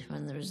inside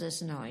when there was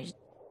this noise.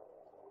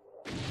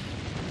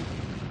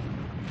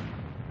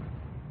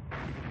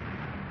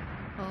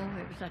 Oh,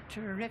 it was a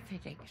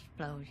terrific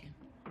explosion.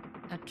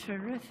 A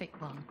terrific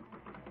one.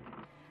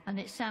 And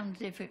it sounded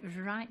as if it was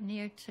right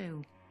near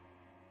too.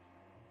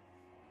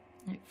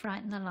 It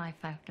frightened the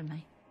life out of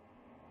me.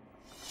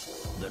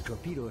 The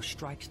torpedo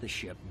strikes the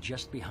ship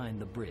just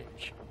behind the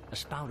bridge. A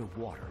spout of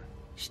water,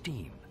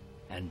 steam,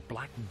 and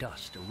black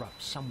dust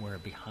erupts somewhere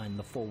behind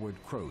the forward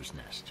crow's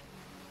nest.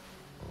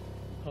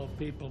 Of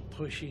people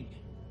pushing,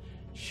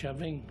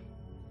 shoving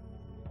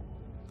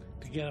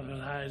to get up as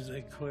high as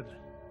they could,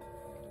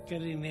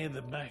 getting near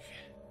the back.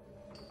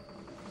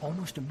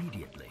 Almost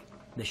immediately,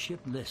 the ship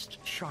lists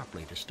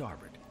sharply to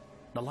starboard.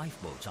 The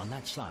lifeboats on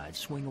that side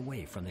swing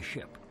away from the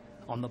ship.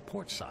 On the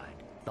port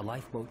side, the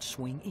lifeboats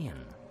swing in.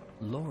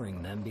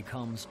 Lowering them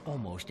becomes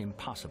almost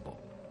impossible.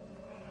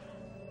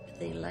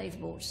 The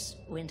lifeboats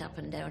went up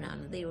and down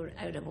and they were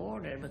out of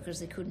order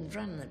because they couldn't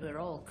run, they were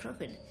all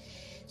crooked.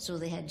 So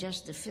they had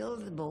just to fill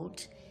the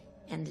boat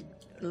and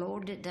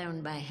lowered it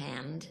down by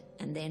hand,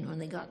 and then when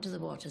they got to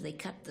the water they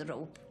cut the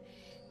rope,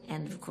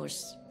 and of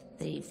course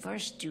the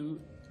first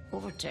two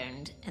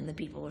overturned and the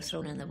people were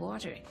thrown in the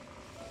water.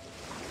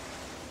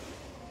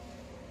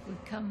 We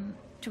come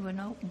to an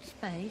open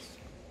space,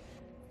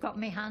 got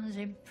my hands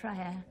in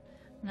prayer,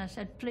 and I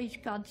said, please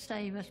God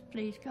save us,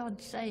 please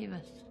God save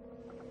us.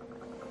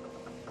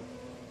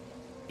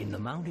 In the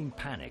mounting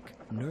panic,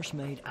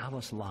 nursemaid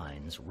Alice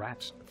Lines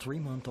wraps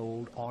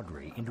 3-month-old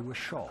Audrey into a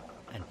shawl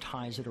and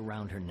ties it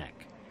around her neck.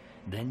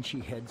 Then she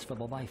heads for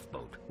the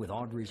lifeboat with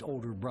Audrey's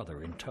older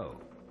brother in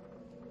tow.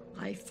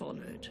 I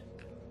followed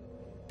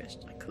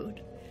best I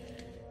could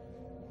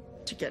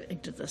to get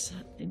into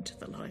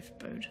the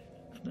lifeboat.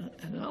 And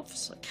an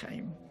officer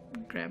came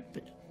and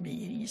grabbed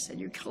me and he said,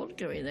 you can't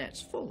go in there,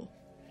 it's full.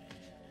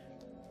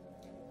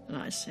 And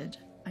I said,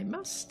 I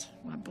must.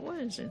 My boy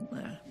is in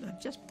there.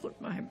 I've just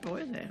put my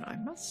boy there. I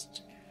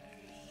must.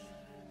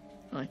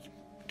 I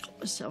got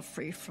myself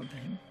free from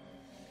him.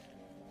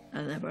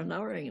 And they were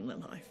lowering the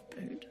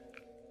lifeboat.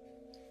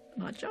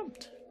 And I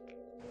jumped.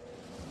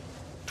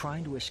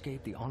 Trying to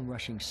escape the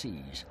onrushing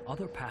seas,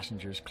 other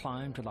passengers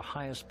climbed to the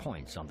highest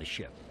points on the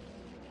ship.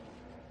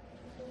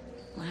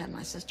 I had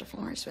my sister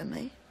Florence with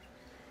me.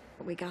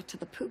 We got to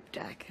the poop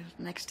deck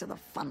next to the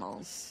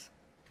funnels.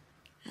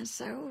 And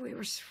so we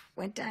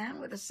went down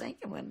with a sink,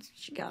 and when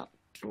she got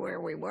to where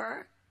we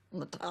were, on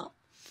the top,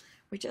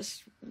 we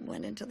just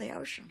went into the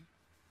ocean.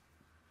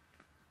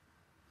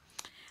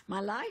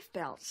 My life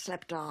belt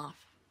slipped off.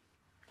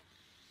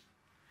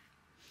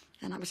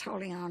 And I was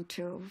holding on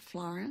to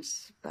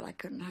Florence, but I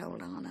couldn't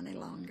hold on any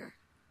longer.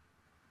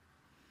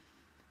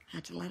 I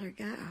had to let her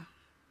go.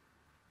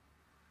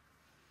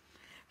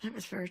 That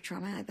was very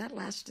traumatic. That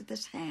lasted,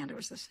 this hand, it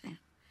was this hand.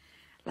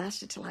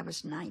 Lasted till I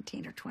was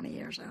 19 or 20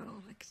 years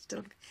old. I could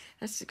still,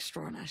 that's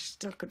extraordinary. I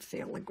still could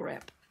feel the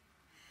grip.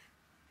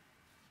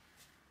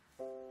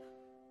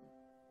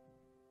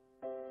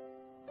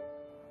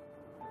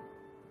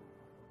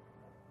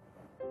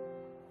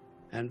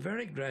 And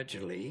very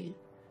gradually,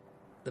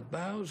 the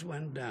bows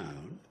went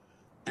down,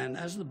 and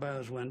as the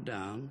bows went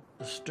down,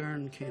 the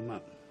stern came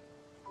up,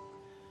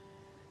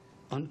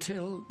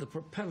 until the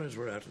propellers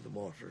were out of the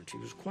water, and she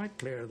was quite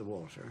clear of the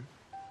water.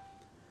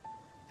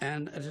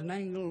 And at an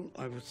angle,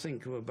 I would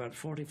think, of about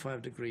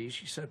 45 degrees,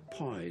 she sat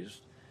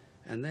poised,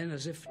 and then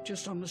as if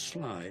just on the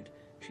slide,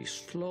 she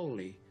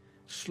slowly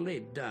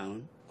slid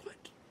down,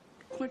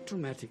 quite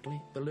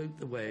dramatically, below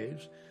the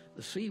waves.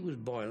 The sea was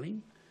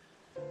boiling,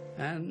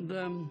 and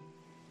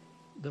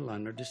the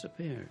liner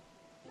disappeared.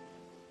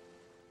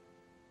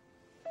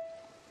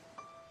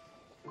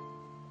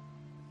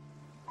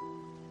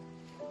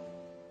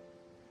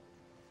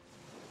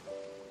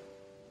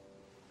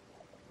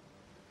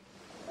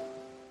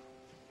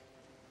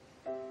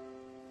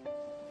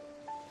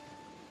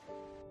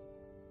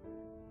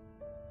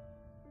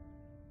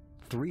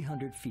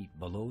 "300 feet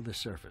below the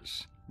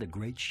surface, the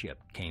great ship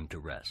came to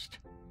rest.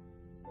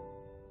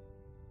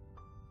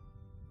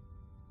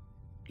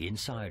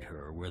 Inside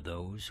her were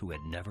those who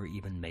had never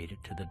even made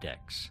it to the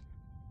decks.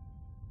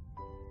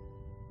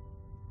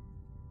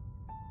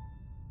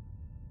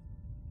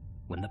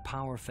 When the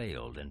power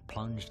failed and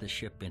plunged the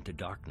ship into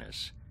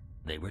darkness,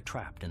 they were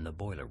trapped in the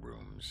boiler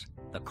rooms,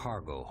 the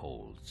cargo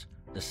holds,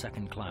 the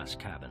second-class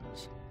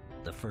cabins,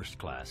 the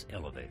first-class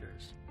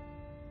elevators.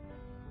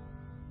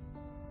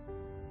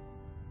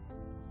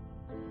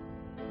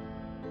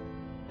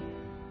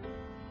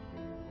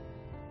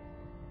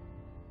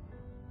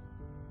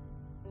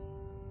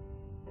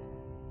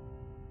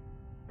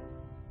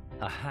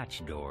 A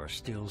hatch door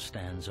still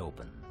stands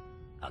open,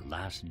 a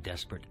last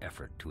desperate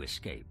effort to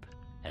escape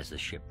as the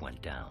ship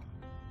went down.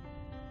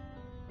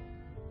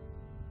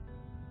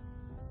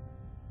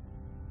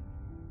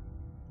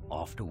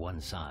 Off to one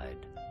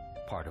side,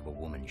 part of a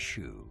woman's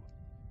shoe.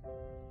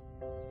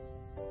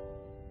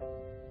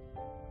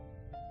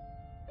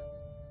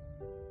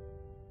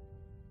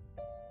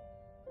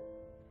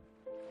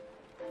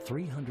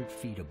 "300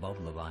 feet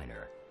above the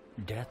liner,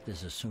 death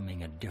is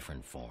assuming a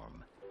different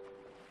form.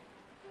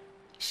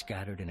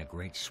 Scattered in a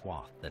great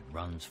swath that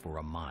runs for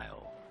a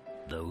mile,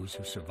 those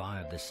who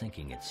survive the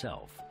sinking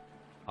itself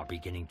are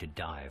beginning to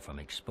die from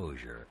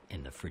exposure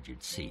in the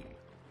frigid sea."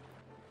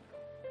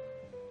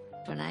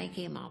 When I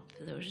came up,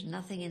 there was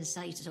nothing in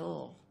sight at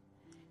all.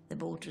 The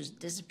boat was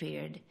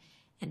disappeared,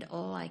 and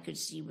all I could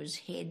see was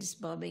heads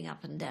bobbing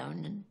up and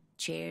down, and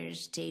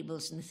chairs,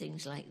 tables, and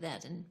things like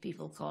that, and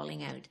people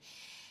calling out.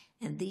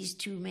 And these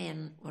two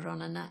men were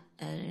on a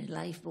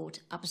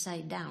lifeboat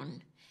upside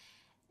down,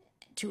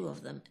 two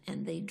of them,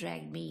 and they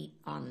dragged me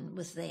on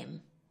with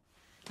them.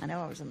 I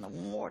know I was in the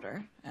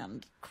water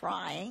and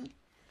crying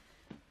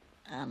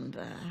and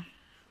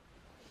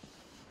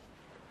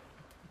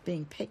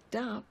being picked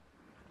up.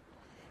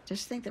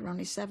 Just think there were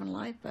only 7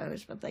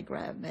 lifeboats, but they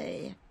grabbed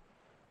me.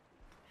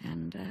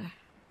 And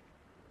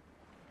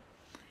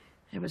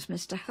it was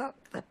Mr.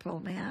 Hook that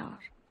pulled me out.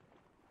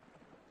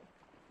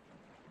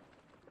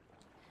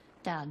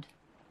 Dad.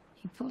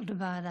 He pulled her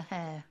by the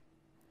hair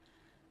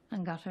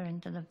and got her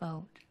into the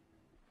boat.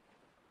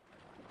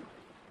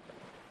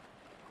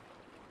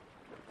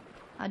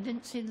 I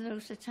didn't see the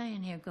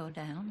Lusitania go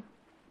down,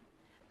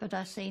 but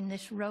I seen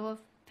this row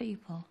of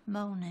people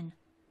moaning,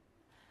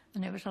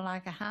 and it was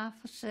like a half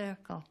a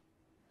circle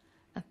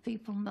of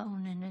people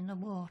moaning in the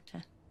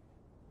water.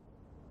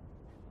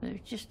 There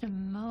was just a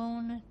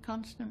moan, a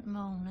constant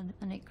moan,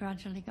 and it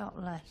gradually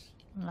got less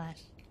and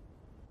less.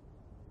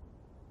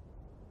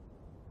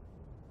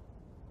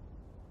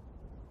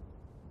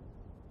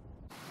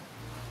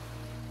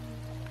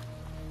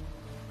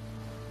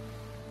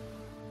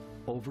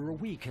 Over a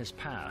week has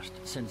passed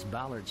since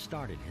Ballard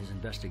started his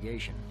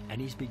investigation,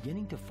 and he's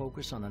beginning to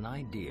focus on an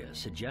idea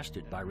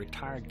suggested by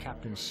retired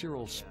Captain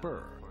Cyril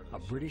Spur, a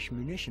British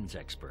munitions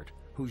expert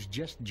who's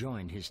just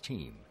joined his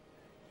team.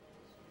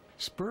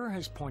 Spur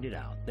has pointed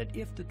out that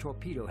if the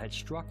torpedo had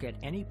struck at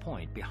any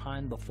point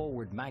behind the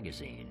forward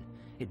magazine,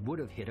 it would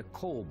have hit a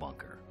coal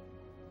bunker.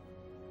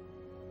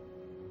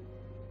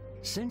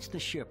 Since the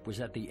ship was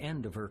at the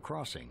end of her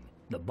crossing,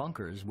 the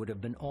bunkers would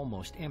have been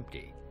almost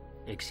empty,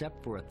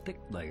 except for a thick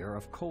layer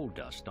of coal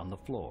dust on the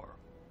floor.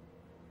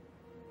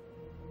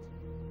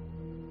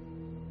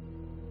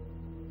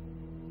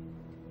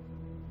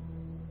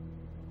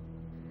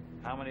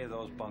 How many of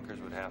those bunkers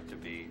would have to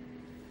be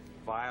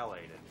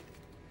violated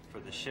for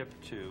the ship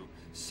to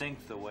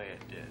sink the way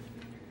it did?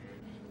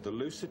 The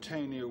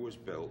Lusitania was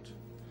built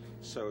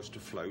so as to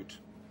float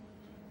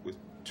with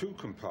 2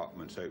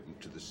 compartments open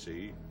to the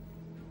sea,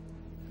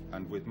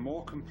 and with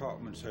more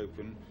compartments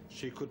open,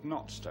 she could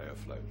not stay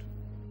afloat.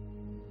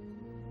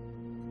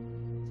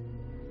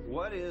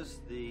 What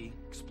is the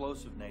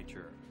explosive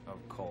nature of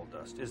coal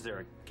dust? Is there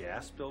a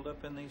gas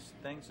buildup in these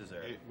things? Is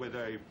there? With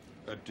a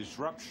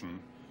disruption,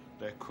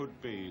 there could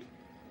be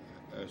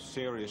a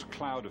serious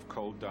cloud of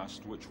coal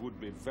dust, which would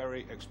be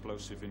very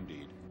explosive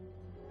indeed.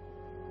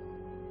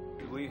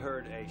 We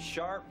heard a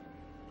sharp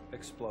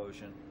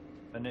explosion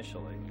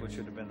initially, which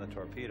would have been the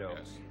torpedo,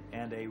 yes,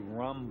 and a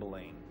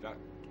rumbling. That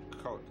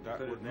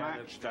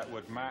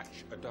would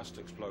match a dust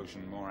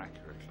explosion more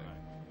accurately.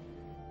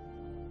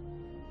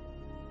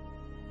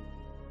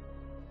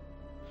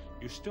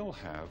 You still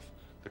have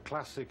the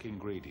classic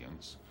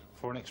ingredients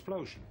for an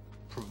explosion,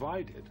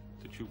 provided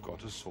that you've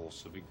got a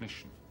source of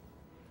ignition.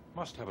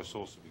 Must have a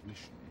source of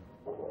ignition.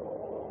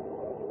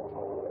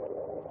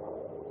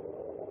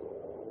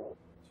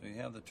 So you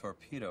have the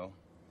torpedo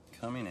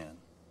coming in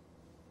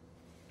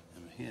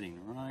and hitting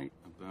right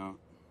about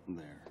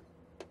there,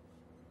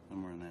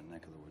 somewhere in that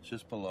neck of the woods,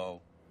 just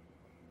below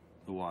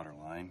the water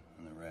line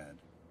in the red.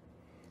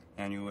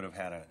 And you would have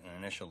had an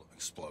initial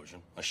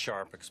explosion, a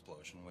sharp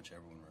explosion, which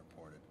everyone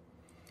reported.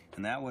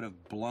 And that would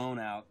have blown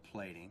out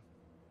plating.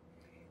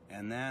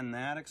 And then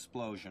that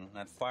explosion,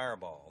 that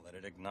fireball that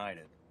it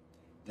ignited,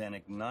 then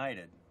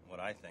ignited what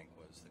I think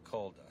was the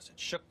coal dust. It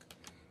shook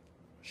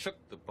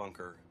the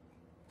bunker,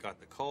 got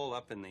the coal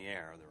up in the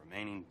air, the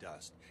remaining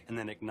dust, and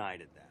then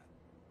ignited that.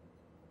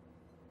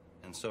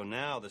 And so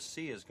now the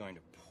sea is going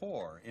to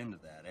pour into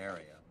that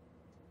area.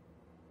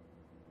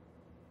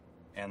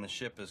 And the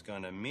ship is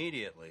going to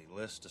immediately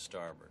list to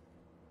starboard,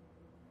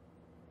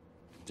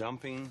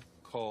 dumping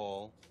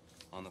coal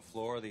on the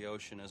floor of the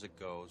ocean as it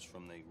goes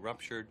from the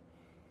ruptured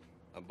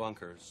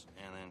bunkers,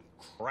 and then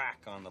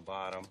crack on the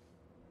bottom,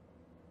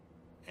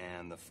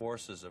 and the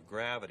forces of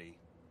gravity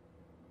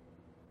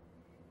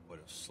would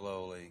have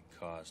slowly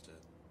caused it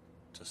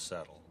to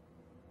settle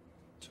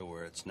to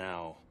where it's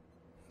now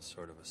in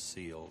sort of a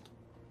sealed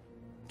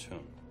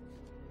tomb.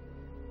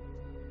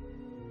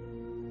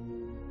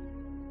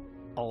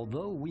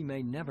 Although we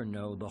may never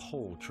know the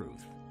whole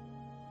truth,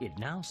 it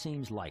now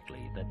seems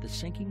likely that the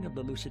sinking of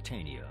the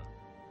Lusitania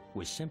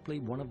was simply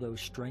one of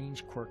those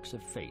strange quirks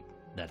of fate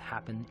that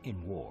happen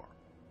in war.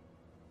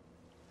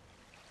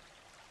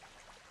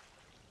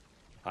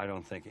 I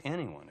don't think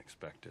anyone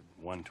expected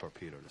one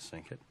torpedo to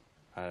sink it.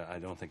 I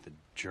don't think the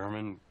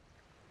German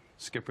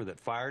skipper that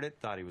fired it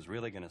thought he was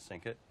really going to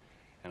sink it,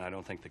 and I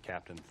don't think the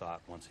captain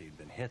thought once he'd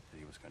been hit that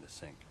he was going to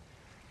sink.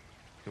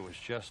 It was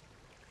just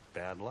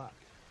bad luck.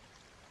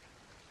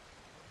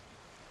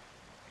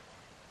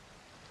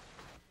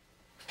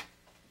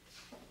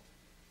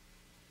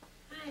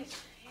 Right,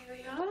 here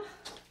we are.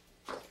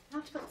 I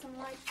have to put some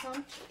lights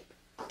on,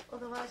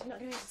 otherwise you're not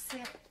going to see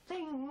a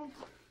thing.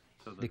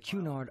 The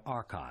Cunard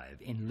Archive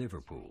in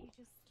Liverpool.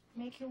 Just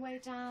make your way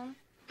down,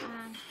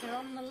 and they're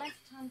on the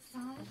left-hand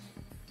side,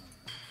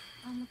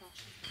 on the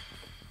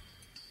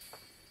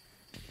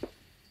bottom.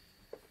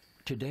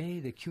 Today,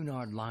 the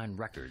Cunard Line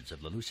records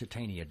of the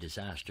Lusitania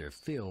disaster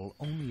fill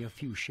only a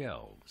few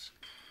shelves.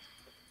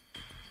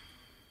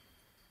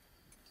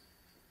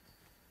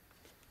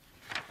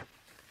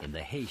 In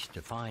the haste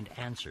to find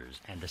answers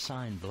and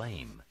assign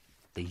blame,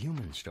 the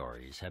human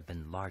stories have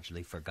been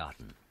largely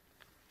forgotten.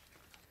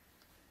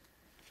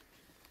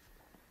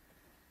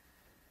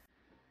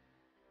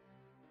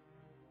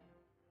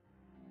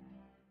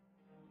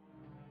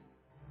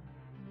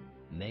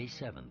 May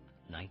 7th,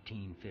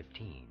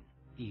 1915,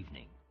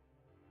 evening.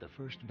 the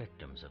first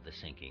victims of the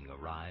sinking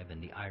arrive in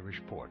the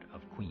Irish port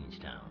of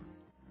Queenstown.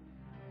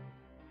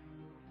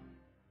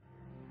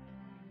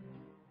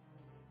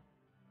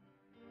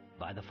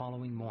 By the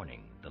following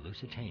morning, the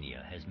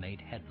Lusitania has made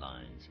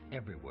headlines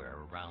everywhere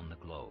around the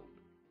globe.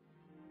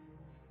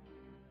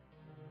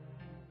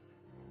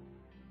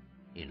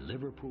 In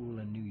Liverpool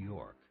and New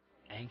York,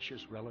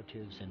 anxious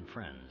relatives and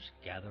friends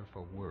gather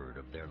for word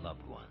of their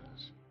loved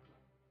ones.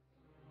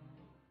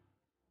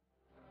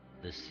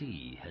 The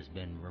sea has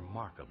been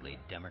remarkably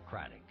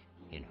democratic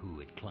in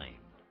who it claimed.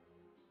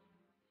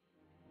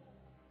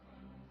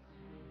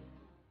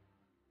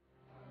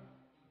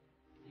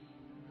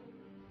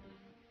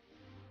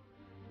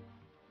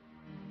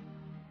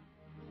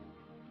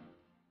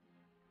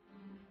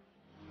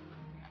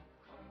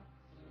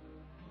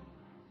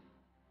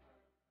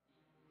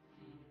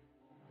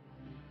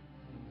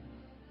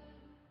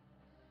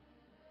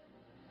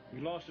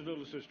 We lost a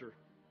little sister,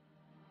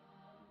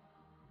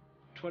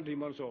 20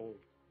 months old.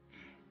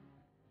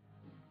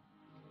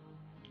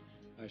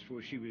 I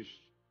suppose she was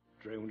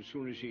drowned as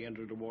soon as she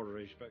entered the water,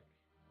 I expect.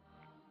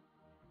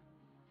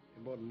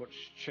 There wasn't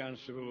much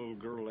chance of a little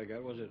girl like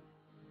that, was it?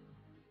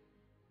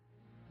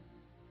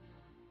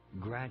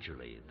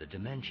 Gradually, the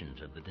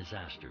dimensions of the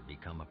disaster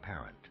become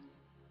apparent.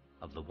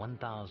 Of the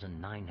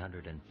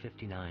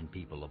 1,959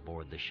 people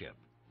aboard the ship,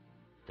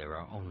 there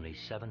are only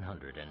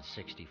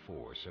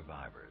 764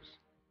 survivors.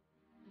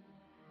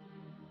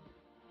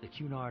 The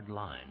Cunard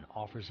Line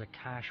offers a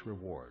cash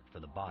reward for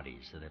the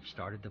bodies that have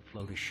started to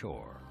float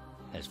ashore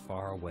as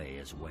far away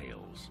as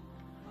Wales.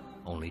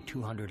 Only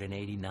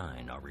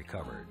 289 are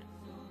recovered.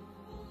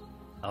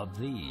 Of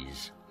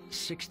these,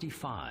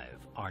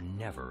 65 are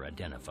never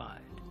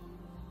identified.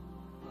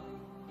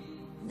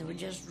 There were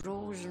just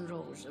rows and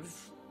rows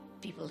of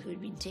people who had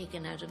been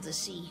taken out of the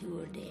sea who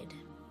were dead.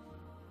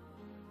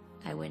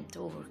 I went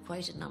over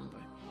quite a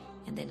number,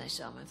 and then I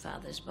saw my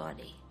father's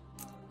body.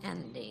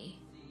 And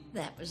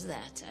that was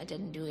that. I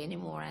didn't do any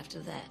more after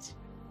that.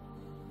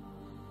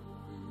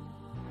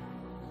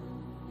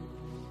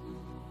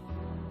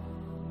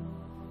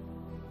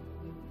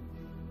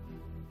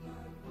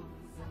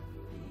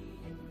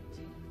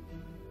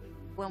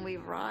 When we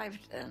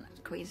arrived in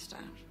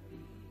Queenstown,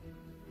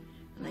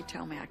 and they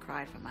told me I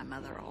cried for my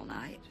mother all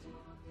night,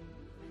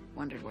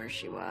 wondered where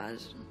she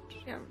was, and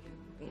you know,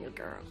 a little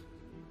girl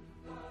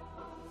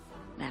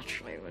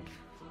naturally would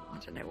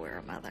want to know where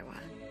her mother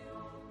was.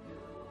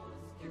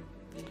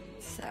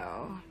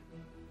 So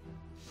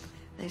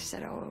they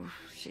said, oh,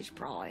 she's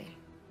probably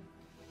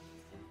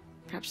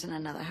perhaps in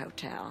another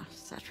hotel,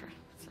 etc.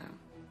 So,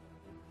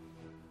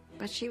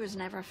 but she was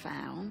never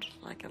found,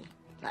 like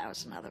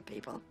 1,000 other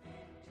people.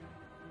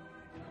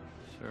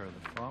 Sir,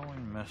 the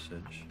following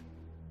message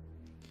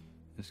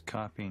is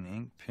copying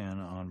ink pen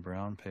on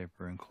brown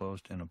paper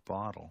enclosed in a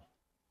bottle.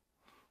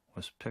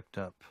 Was picked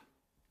up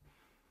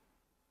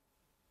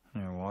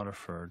near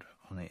Waterford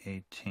on the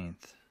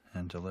 18th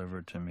and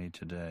delivered to me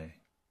today.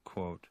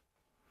 Quote,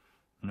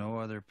 no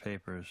other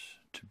papers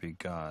to be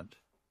got.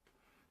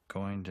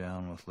 Going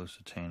down with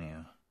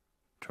Lusitania.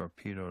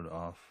 Torpedoed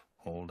off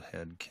Old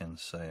Head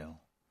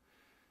Kinsale.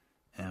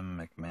 M.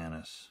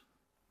 McManus.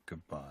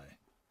 Goodbye.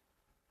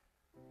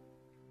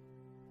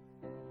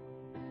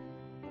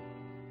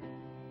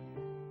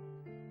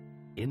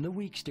 In the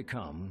weeks to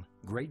come,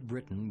 Great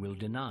Britain will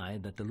deny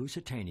that the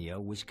Lusitania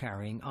was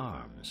carrying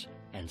arms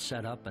and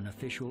set up an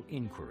official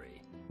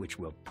inquiry, which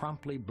will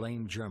promptly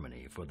blame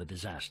Germany for the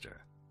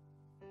disaster.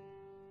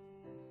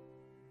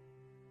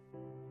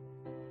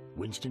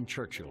 Winston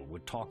Churchill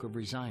would talk of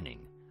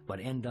resigning, but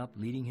end up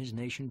leading his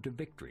nation to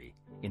victory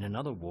in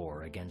another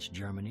war against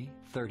Germany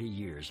 30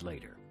 years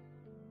later.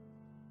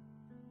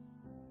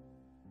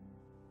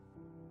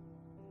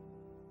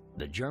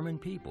 The German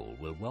people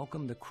will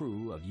welcome the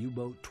crew of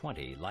U-Boat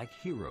 20 like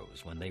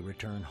heroes when they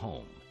return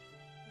home.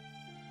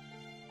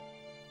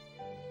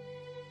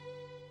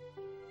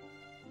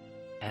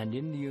 And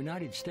in the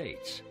United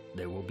States,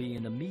 there will be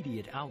an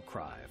immediate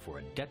outcry for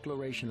a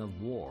declaration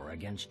of war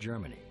against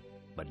Germany,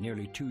 but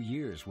nearly 2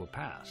 years will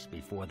pass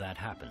before that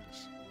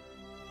happens.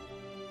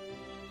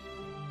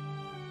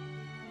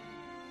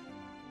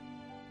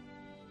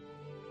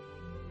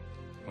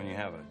 When you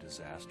have a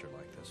disaster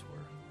like this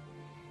where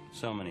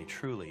so many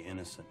truly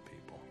innocent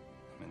people,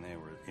 I mean, they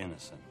were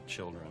innocent,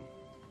 children,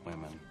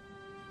 women,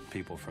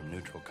 people from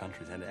neutral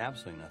countries, had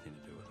absolutely nothing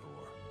to do with the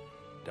war,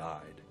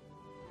 died.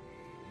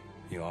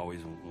 You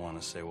always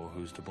want to say, well,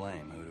 who's to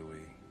blame? Who do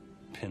we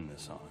pin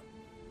this on?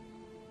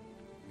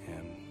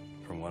 And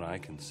from what I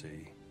can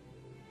see,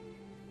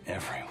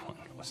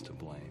 everyone was to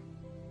blame.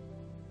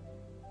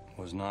 It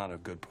was not a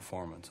good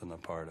performance on the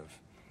part of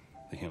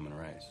the human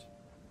race.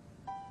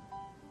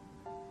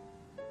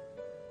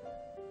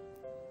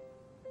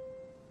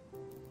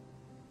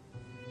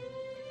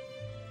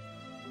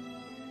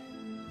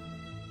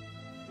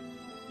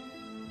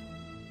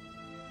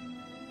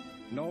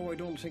 No, I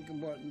don't think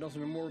about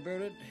nothing more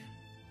about it.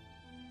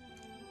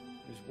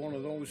 It's one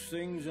of those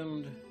things,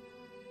 and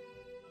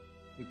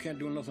we can't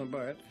do nothing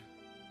about it,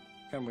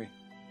 can we?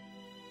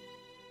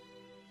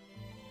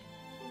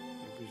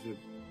 was a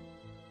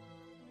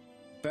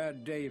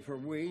bad day for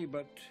we,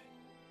 but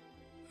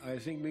I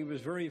think we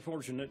was very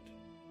fortunate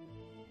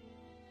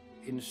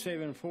in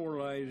saving 4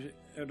 lives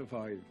out of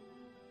 5.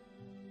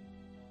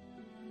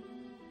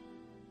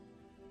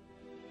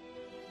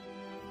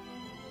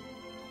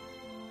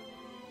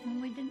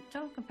 And we didn't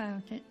talk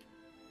about it.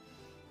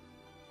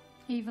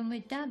 Even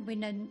with Dad, we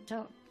didn't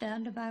talk to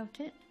Dad about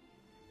it.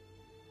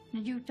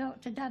 Did you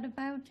talk to Dad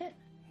about it?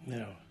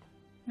 No.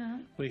 No?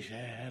 Wish I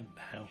had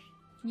now.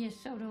 Yes,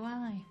 so do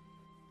I.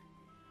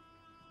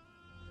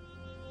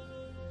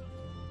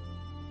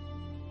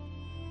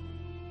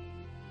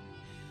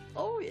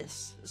 Oh,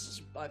 yes, this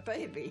is my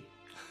baby.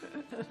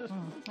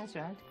 That's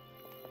right.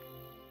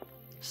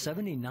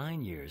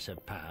 79 years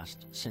have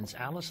passed since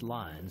Alice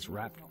Lyons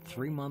wrapped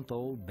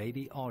 3-month-old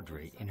baby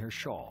Audrey in her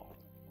shawl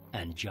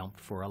and jumped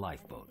for a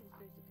lifeboat.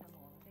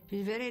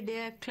 She's a very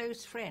dear,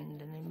 close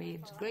friend, and it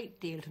means a great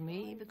deal to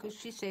me because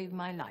she saved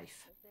my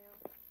life.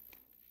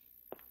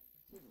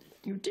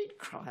 You did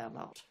cry a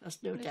lot.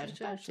 There's no doubt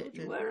about it.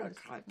 You were a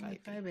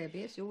crybaby. Crybaby,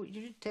 yes. You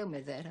did tell me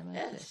that, I must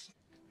say. Yes.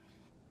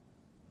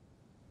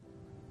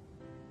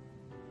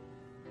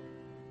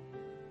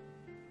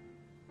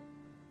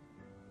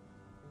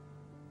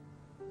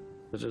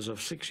 But as a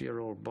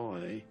 6-year-old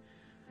boy,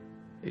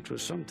 it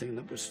was something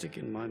that would stick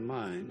in my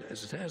mind,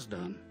 as it has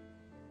done,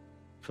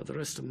 for the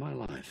rest of my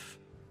life.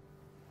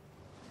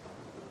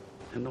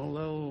 And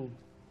although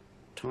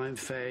time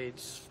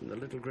fades and the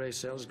little grey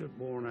cells get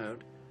worn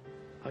out,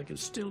 I can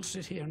still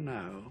sit here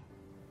now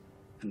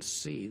and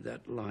see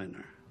that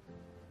liner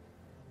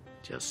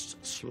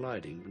just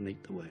sliding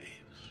beneath the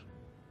waves.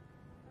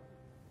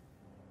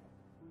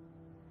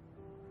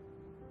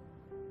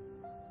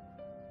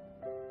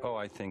 Oh,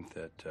 I think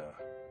that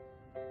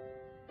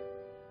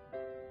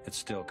it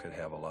still could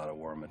have a lot of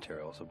war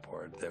materials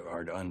aboard that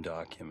are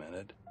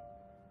undocumented.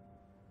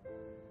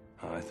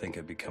 I think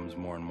it becomes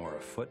more and more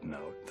a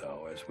footnote,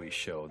 though, as we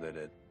show that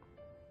it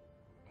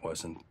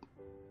wasn't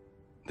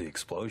the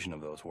explosion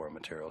of those war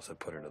materials that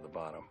put her to the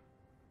bottom.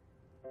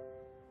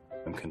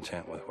 I'm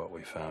content with what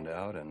we found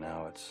out, and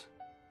now it's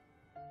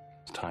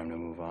time to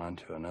move on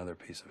to another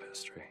piece of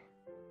history.